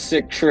do some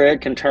sick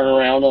trick and turn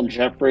around on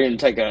Jeffrey and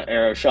take an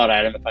arrow shot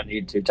at him if I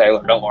need to.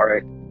 Taylor, don't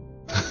worry.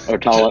 Or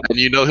Talik. And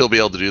you know he'll be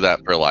able to do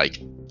that for like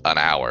an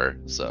hour,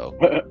 so.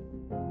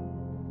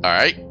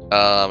 Alright,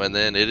 and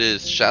then it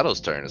is Shadow's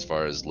turn as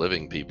far as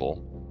living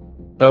people.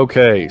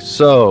 Okay,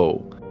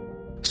 so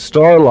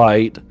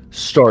Starlight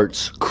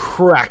starts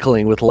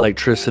crackling with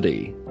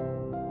electricity,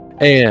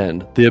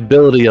 and the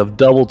ability of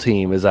Double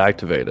Team is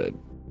activated.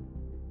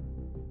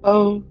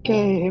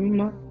 Okay.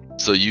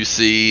 So you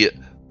see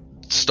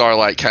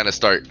Starlight kind of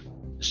start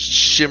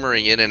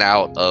shimmering in and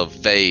out of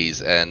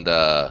phase, and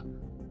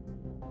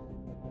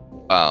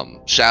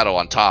Shadow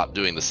on top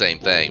doing the same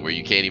thing, where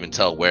you can't even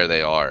tell where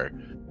they are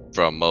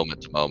from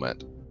moment to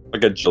moment.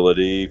 Like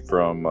agility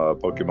from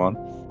Pokemon.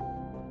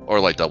 Or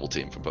like Double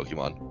Team from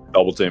Pokemon.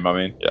 Double team, I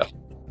mean. Yeah.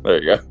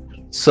 There you go.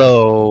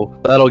 So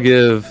that'll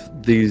give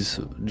these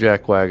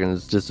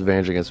jackwagons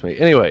disadvantage against me.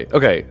 Anyway,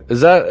 okay,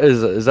 is that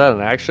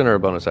an action or a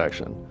bonus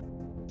action?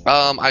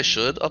 I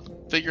should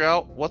figure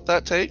out what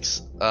that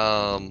takes.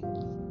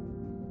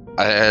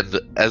 I had,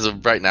 as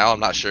of right now, I'm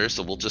not sure,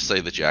 so we'll just say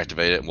that you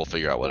activate it and we'll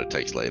figure out what it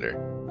takes later.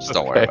 Just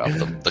don't worry Okay.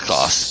 about the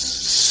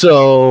cost.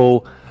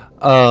 So,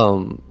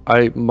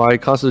 my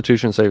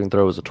Constitution saving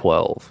throw is a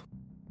 12.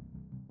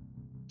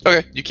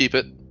 Okay, you keep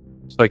it.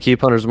 So I keep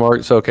Hunter's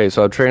Mark. So okay,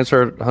 so I've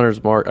transferred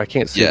Hunter's Mark. I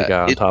can't see Yeah, the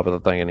guy on it- top of the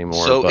thing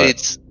anymore. So but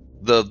it's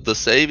the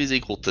save is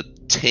equal to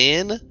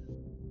 10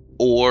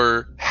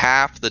 or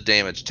half the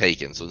damage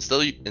taken. So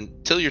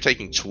until you're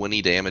taking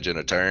 20 damage in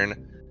a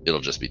turn,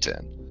 it'll just be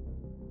 10.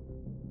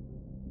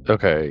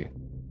 okay.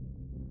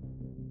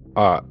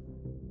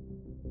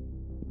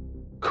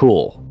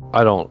 Cool.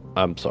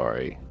 I'm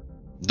sorry.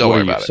 Don't what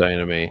worry are you about saying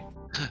to me?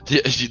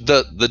 it.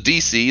 The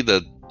DC,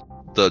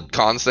 the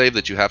con save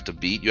that you have to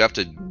beat, you have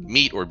to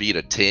meet or beat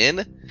a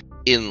 10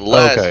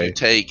 unless Okay. you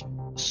take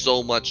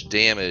so much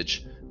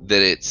damage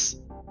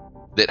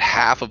that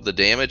half of the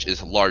damage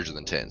is larger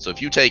than 10. So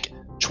if you take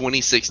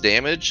 26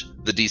 damage,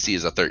 the DC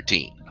is a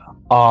 13.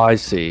 Oh, I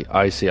see.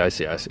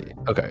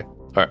 Okay.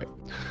 All right.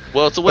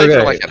 Well, it's a way for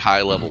Okay. like at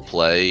high level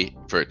play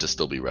for it to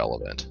still be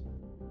relevant.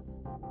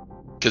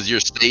 Because your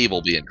save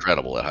will be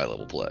incredible at high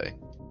level play.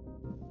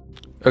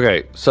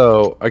 Okay,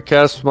 so I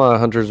cast my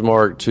Hunter's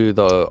Mark to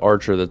the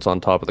archer that's on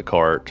top of the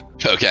cart.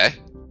 Okay.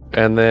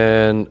 And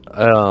then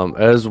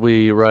as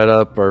we ride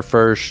up our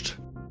first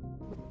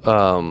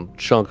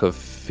chunk of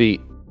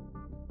feet,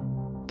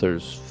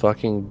 there's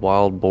fucking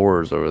wild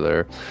boars over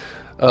there.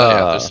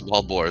 Yeah, there's some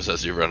wild boars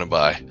as you're running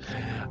by.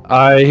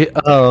 I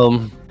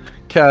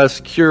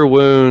cast Cure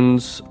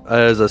Wounds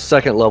as a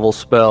second level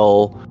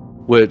spell,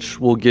 which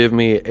will give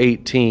me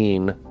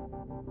 18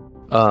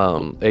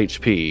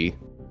 HP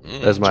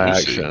as my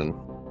juicy. action.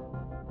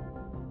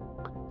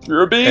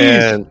 You're a beast.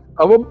 And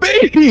I'm a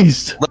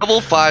beast!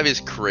 Level 5 is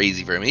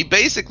crazy for him. He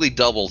basically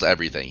doubles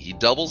everything. He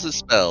doubles his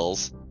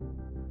spells.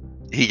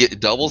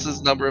 Doubles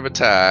his number of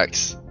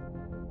attacks.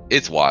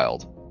 It's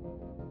wild.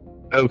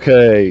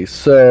 Okay,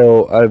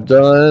 so I've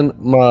done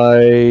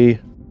my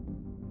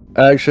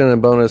action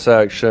and bonus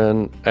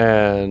action,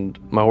 and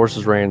my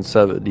horses ran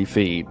 70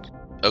 feet.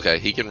 Okay,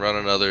 he can run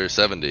another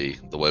 70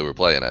 the way we're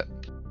playing it.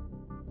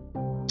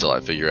 Until I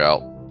figure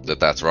out that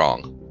that's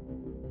wrong.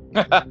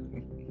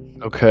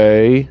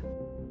 Okay.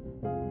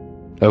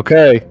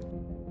 Okay.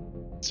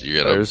 So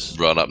you're gonna There's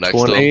run up next to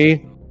him.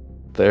 20.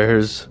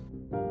 There's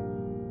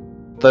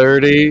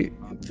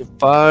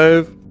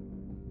 35.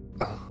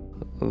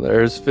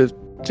 There's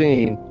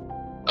 15.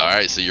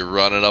 Alright, so you're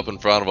running up in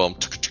front of him.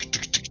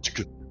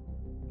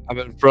 I'm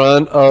in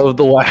front of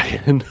the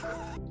wagon.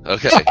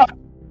 Okay.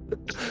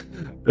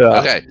 Yeah.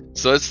 Okay.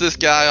 So it's this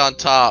guy on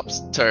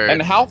top's turn.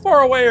 And how far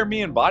away are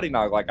me and Body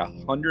Knock? Like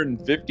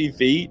 150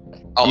 feet?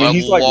 Oh, I mean, a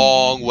he's like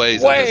long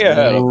ways. at way this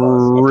ahead point. of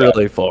us. Okay.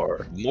 Really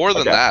far. More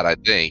than Okay. that, I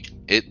think.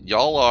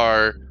 Y'all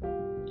are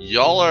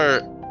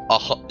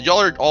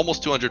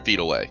almost 200 feet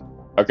away.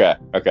 Okay.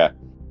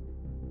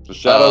 So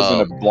Shadow's in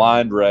a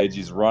blind rage.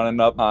 He's running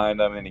up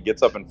behind him, and he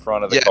gets up in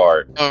front of the Yeah.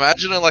 cart. I'm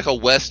imagining like a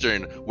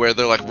western where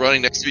they're like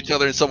running next to each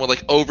other, and someone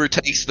like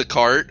overtakes the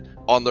cart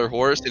on their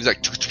horse. And he's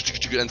like,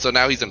 and so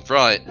now he's in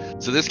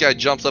front. So this guy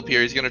jumps up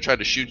here. He's gonna try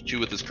to shoot you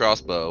with his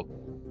crossbow.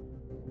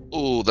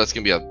 Ooh, that's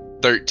gonna be a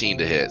 13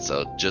 to hit.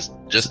 So just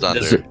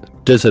under.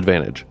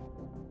 Disadvantage.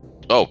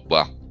 Oh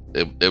well,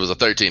 it was a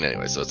 13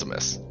 anyway, so it's a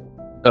miss.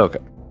 Okay.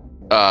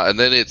 And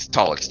then it's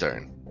Talik's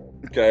turn.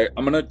 Okay,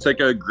 I'm gonna take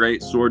a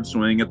great sword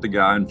swing at the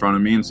guy in front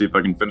of me and see if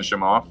I can finish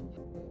him off.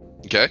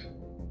 Okay.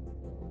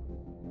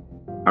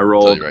 I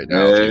rolled Tell you right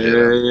now, if you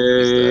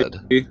hit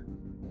him, he's a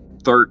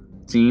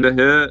 13 to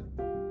hit.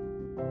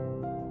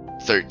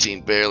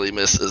 13 barely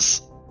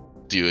misses.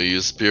 Do you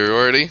use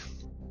superiority?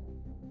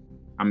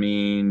 I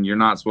mean, you're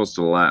not supposed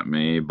to let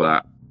me,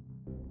 but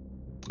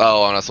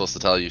Oh, I'm not supposed to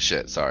tell you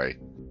shit. Sorry.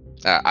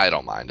 I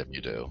don't mind if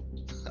you do.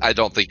 I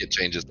don't think it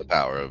changes the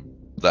power of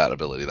that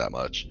ability that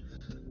much.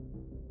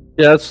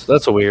 Yeah,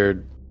 that's a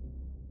weird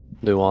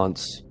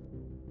nuance.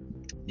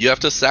 You have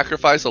to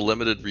sacrifice a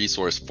limited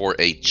resource for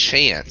a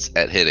chance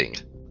at hitting.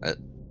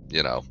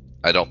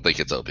 I don't think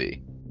it's OP.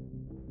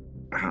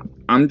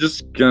 I'm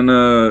just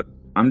gonna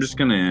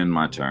end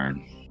my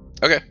turn.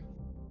 Okay.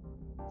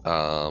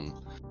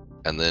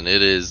 And then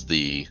it is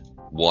the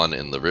one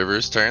in the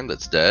river's turn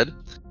that's dead.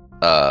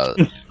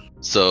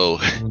 So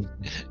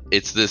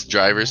it's this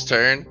driver's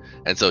turn,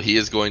 and so he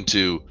is going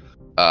to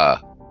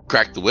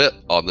crack the whip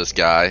on this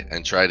guy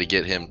and try to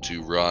get him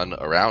to run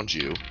around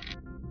you.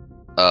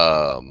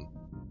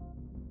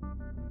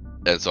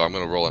 And so I'm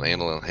going to roll an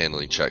animal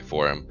handling check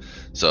for him.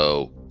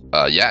 So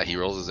yeah, he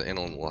rolls his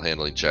animal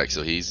handling check.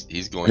 So he's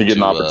going You get to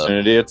an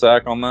opportunity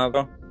attack on that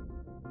though.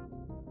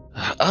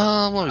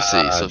 let me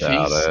see. So if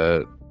doubt he's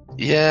it.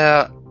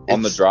 yeah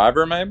On the it's-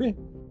 driver, maybe.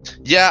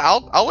 Yeah,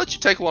 I'll let you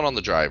take one on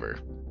the driver.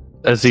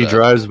 As he So-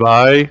 drives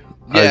by, Yeah,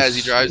 I as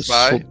he drives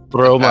by,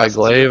 throw my passes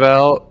glaive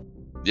out.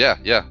 Yeah,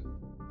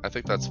 I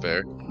think that's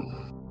fair.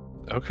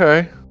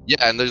 Okay.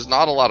 Yeah, and there's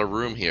not a lot of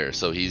room here,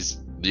 so he's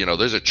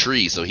there's a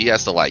tree, so he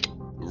has to like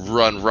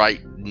run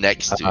right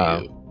next to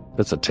you.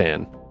 That's a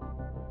 10.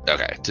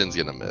 Okay, 10's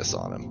gonna miss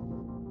on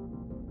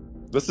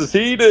him. This is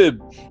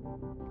heated.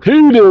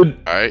 Heated.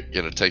 All right,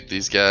 gonna take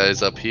these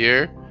guys up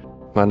here.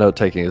 My note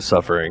taking is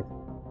suffering.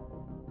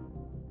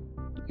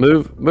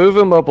 Move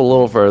him up a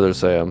little further,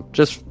 Sam.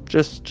 Just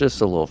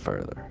a little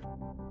further.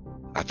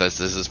 I thought this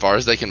is as far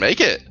as they can make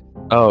it.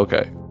 Oh,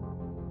 okay.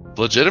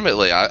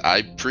 Legitimately,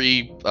 I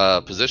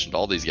positioned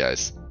all these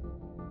guys.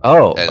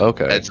 Oh, And,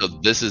 okay. And so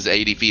this is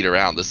 80 feet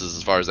around. This is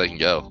as far as they can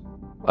go.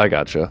 I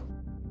gotcha.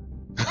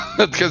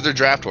 Because they're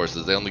draft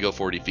horses. They only go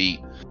 40 feet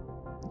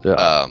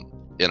Yeah.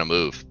 in a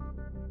move.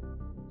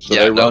 So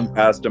they run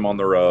past him on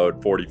the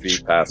road, 40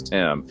 feet past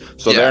him.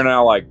 So they're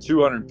now like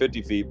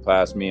 250 feet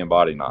past me and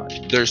Body Knock.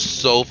 They're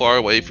so far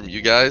away from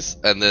you guys.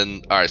 And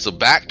then, all right, so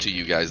back to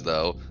you guys,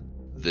 though.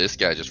 This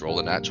guy just rolled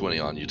a nat 20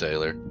 on you,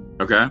 Taylor.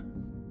 Okay.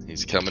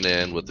 He's coming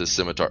in with this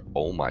scimitar.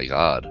 Oh, my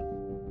God.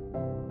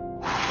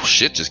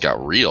 Shit just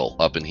got real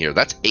up in here.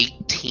 That's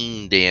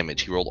 18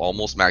 damage. He rolled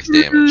almost max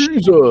damage.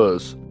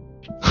 Jesus.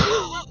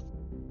 All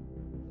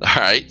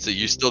right, so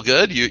you still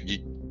good? You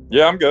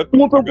Yeah, I'm good.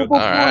 I'm good. all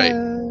right.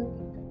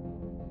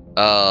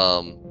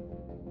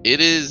 It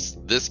is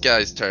this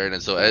guy's turn,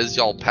 and so as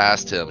y'all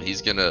passed him,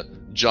 he's gonna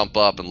jump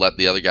up and let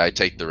the other guy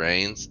take the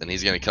reins, and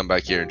he's gonna come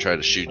back here and try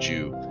to shoot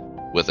you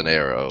with an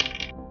arrow.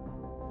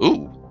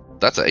 Ooh,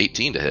 that's an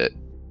 18 to hit.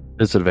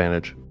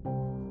 Disadvantage.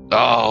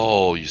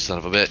 Oh, you son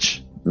of a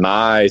bitch.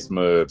 Nice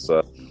move,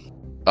 so.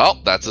 Oh,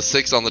 that's a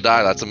 6 on the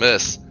die. That's a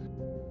miss.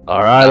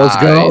 All right, let's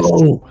go.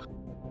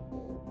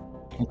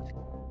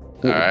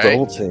 All right.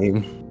 Double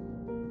team.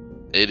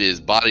 It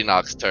is Body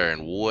Knock's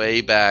turn.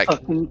 Way back.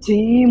 Fucking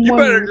team. You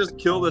better just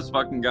kill this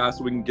fucking guy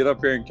so we can get up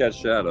here and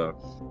catch Shadow.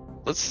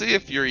 Let's see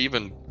if you're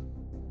even...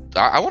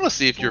 I want to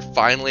see if you're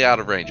finally out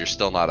of range. You're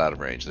still not out of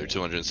range. They're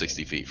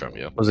 260 feet from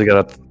you. Was he got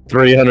a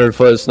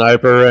 300-foot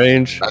sniper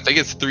range? I think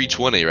it's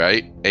 320,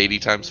 right? 80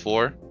 times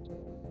 4?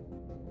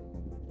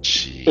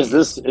 Jeez.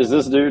 Is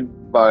this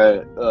dude by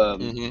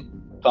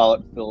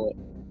Pollock Phillip?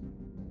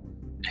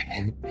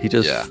 He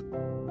just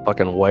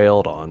fucking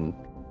wailed on.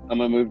 I'm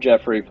gonna move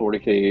Jeffrey 40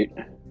 feet.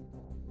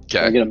 Okay.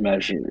 I get a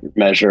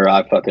measure.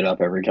 I fuck it up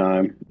every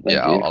time. Thank you.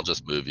 I'll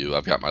just move you.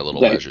 I've got my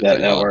little measure that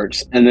thing.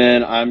 works. And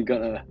then I'm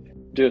gonna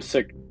do a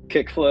sick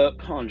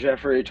kickflip on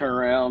Jeffrey, turn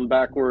around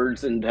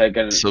backwards, and take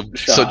a shot.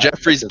 So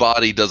Jeffrey's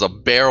body does a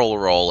barrel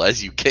roll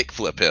as you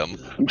kickflip him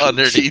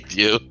underneath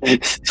you.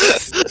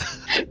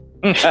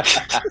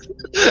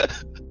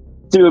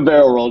 Do a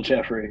barrel roll,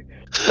 Jeffrey.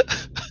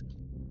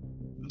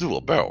 Do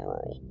a barrel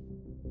roll.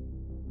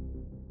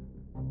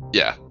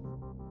 Yeah.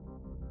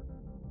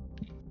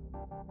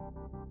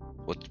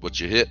 What's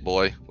your hit,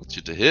 boy? What's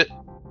your to hit?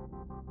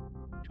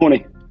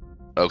 20.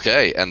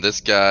 Okay, and this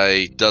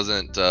guy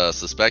doesn't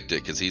suspect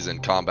it because he's in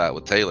combat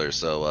with Taylor,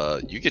 so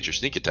you get your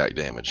sneak attack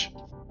damage.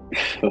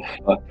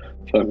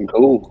 Fucking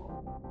cool.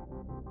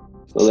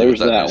 So there's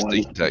that one.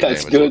 Sneak attack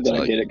That's damage good that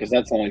looks I get it because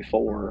that's only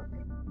 4.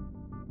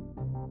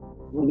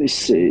 Let me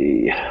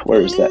see.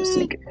 Where's that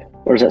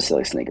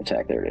silly sneak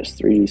attack? There it is.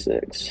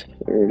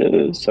 3d6. There it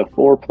is. So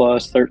 4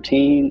 plus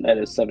 13. That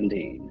is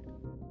 17.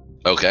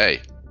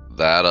 Okay.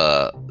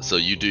 That so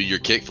you do your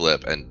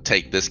kickflip and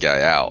take this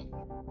guy out.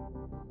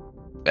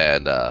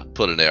 And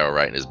put an arrow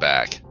right in his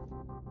back.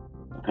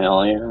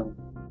 Hell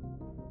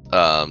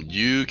yeah.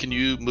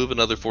 You move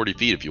another 40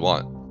 feet if you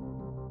want.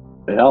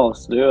 Yeah,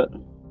 let's do it.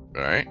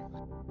 All right.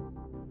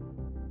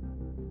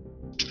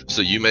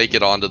 So you make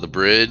it onto the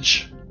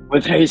bridge.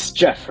 With haste,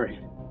 Jeffrey.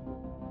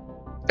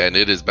 And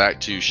it is back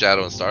to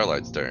Shadow and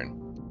Starlight's turn.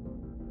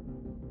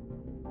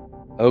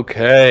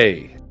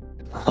 Okay.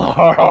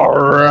 All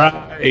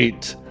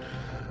right.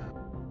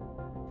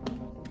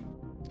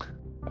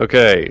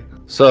 Okay,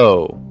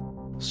 so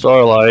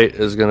Starlight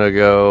is going to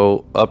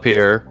go up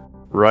here,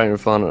 right in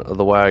front of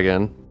the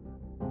wagon.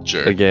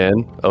 Sure.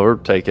 Again,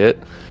 overtake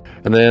it.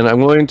 And then I'm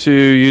going to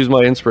use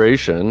my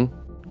inspiration.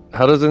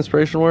 How does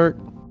inspiration work?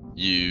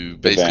 You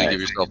basically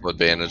give yourself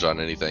advantage on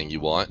anything you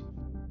want.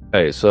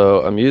 Okay,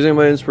 so I'm using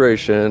my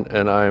inspiration,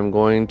 and I'm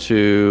going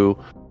to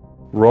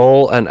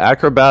roll an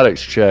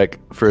acrobatics check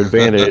for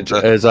advantage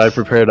as I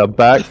prepared a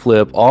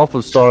backflip off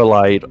of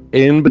Starlight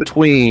in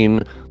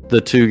between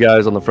the two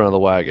guys on the front of the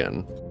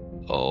wagon.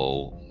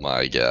 Oh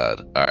my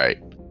god. Alright.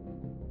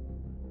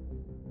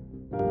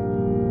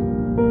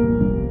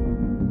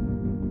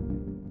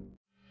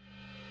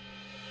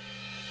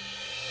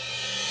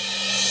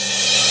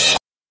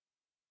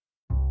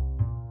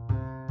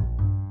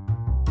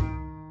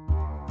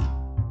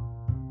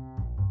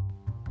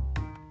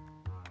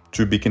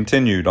 To be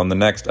continued on the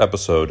next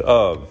episode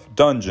of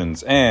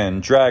Dungeons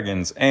and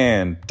Dragons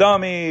and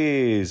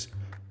Dummies.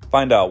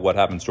 Find out what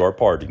happens to our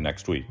party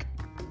next week.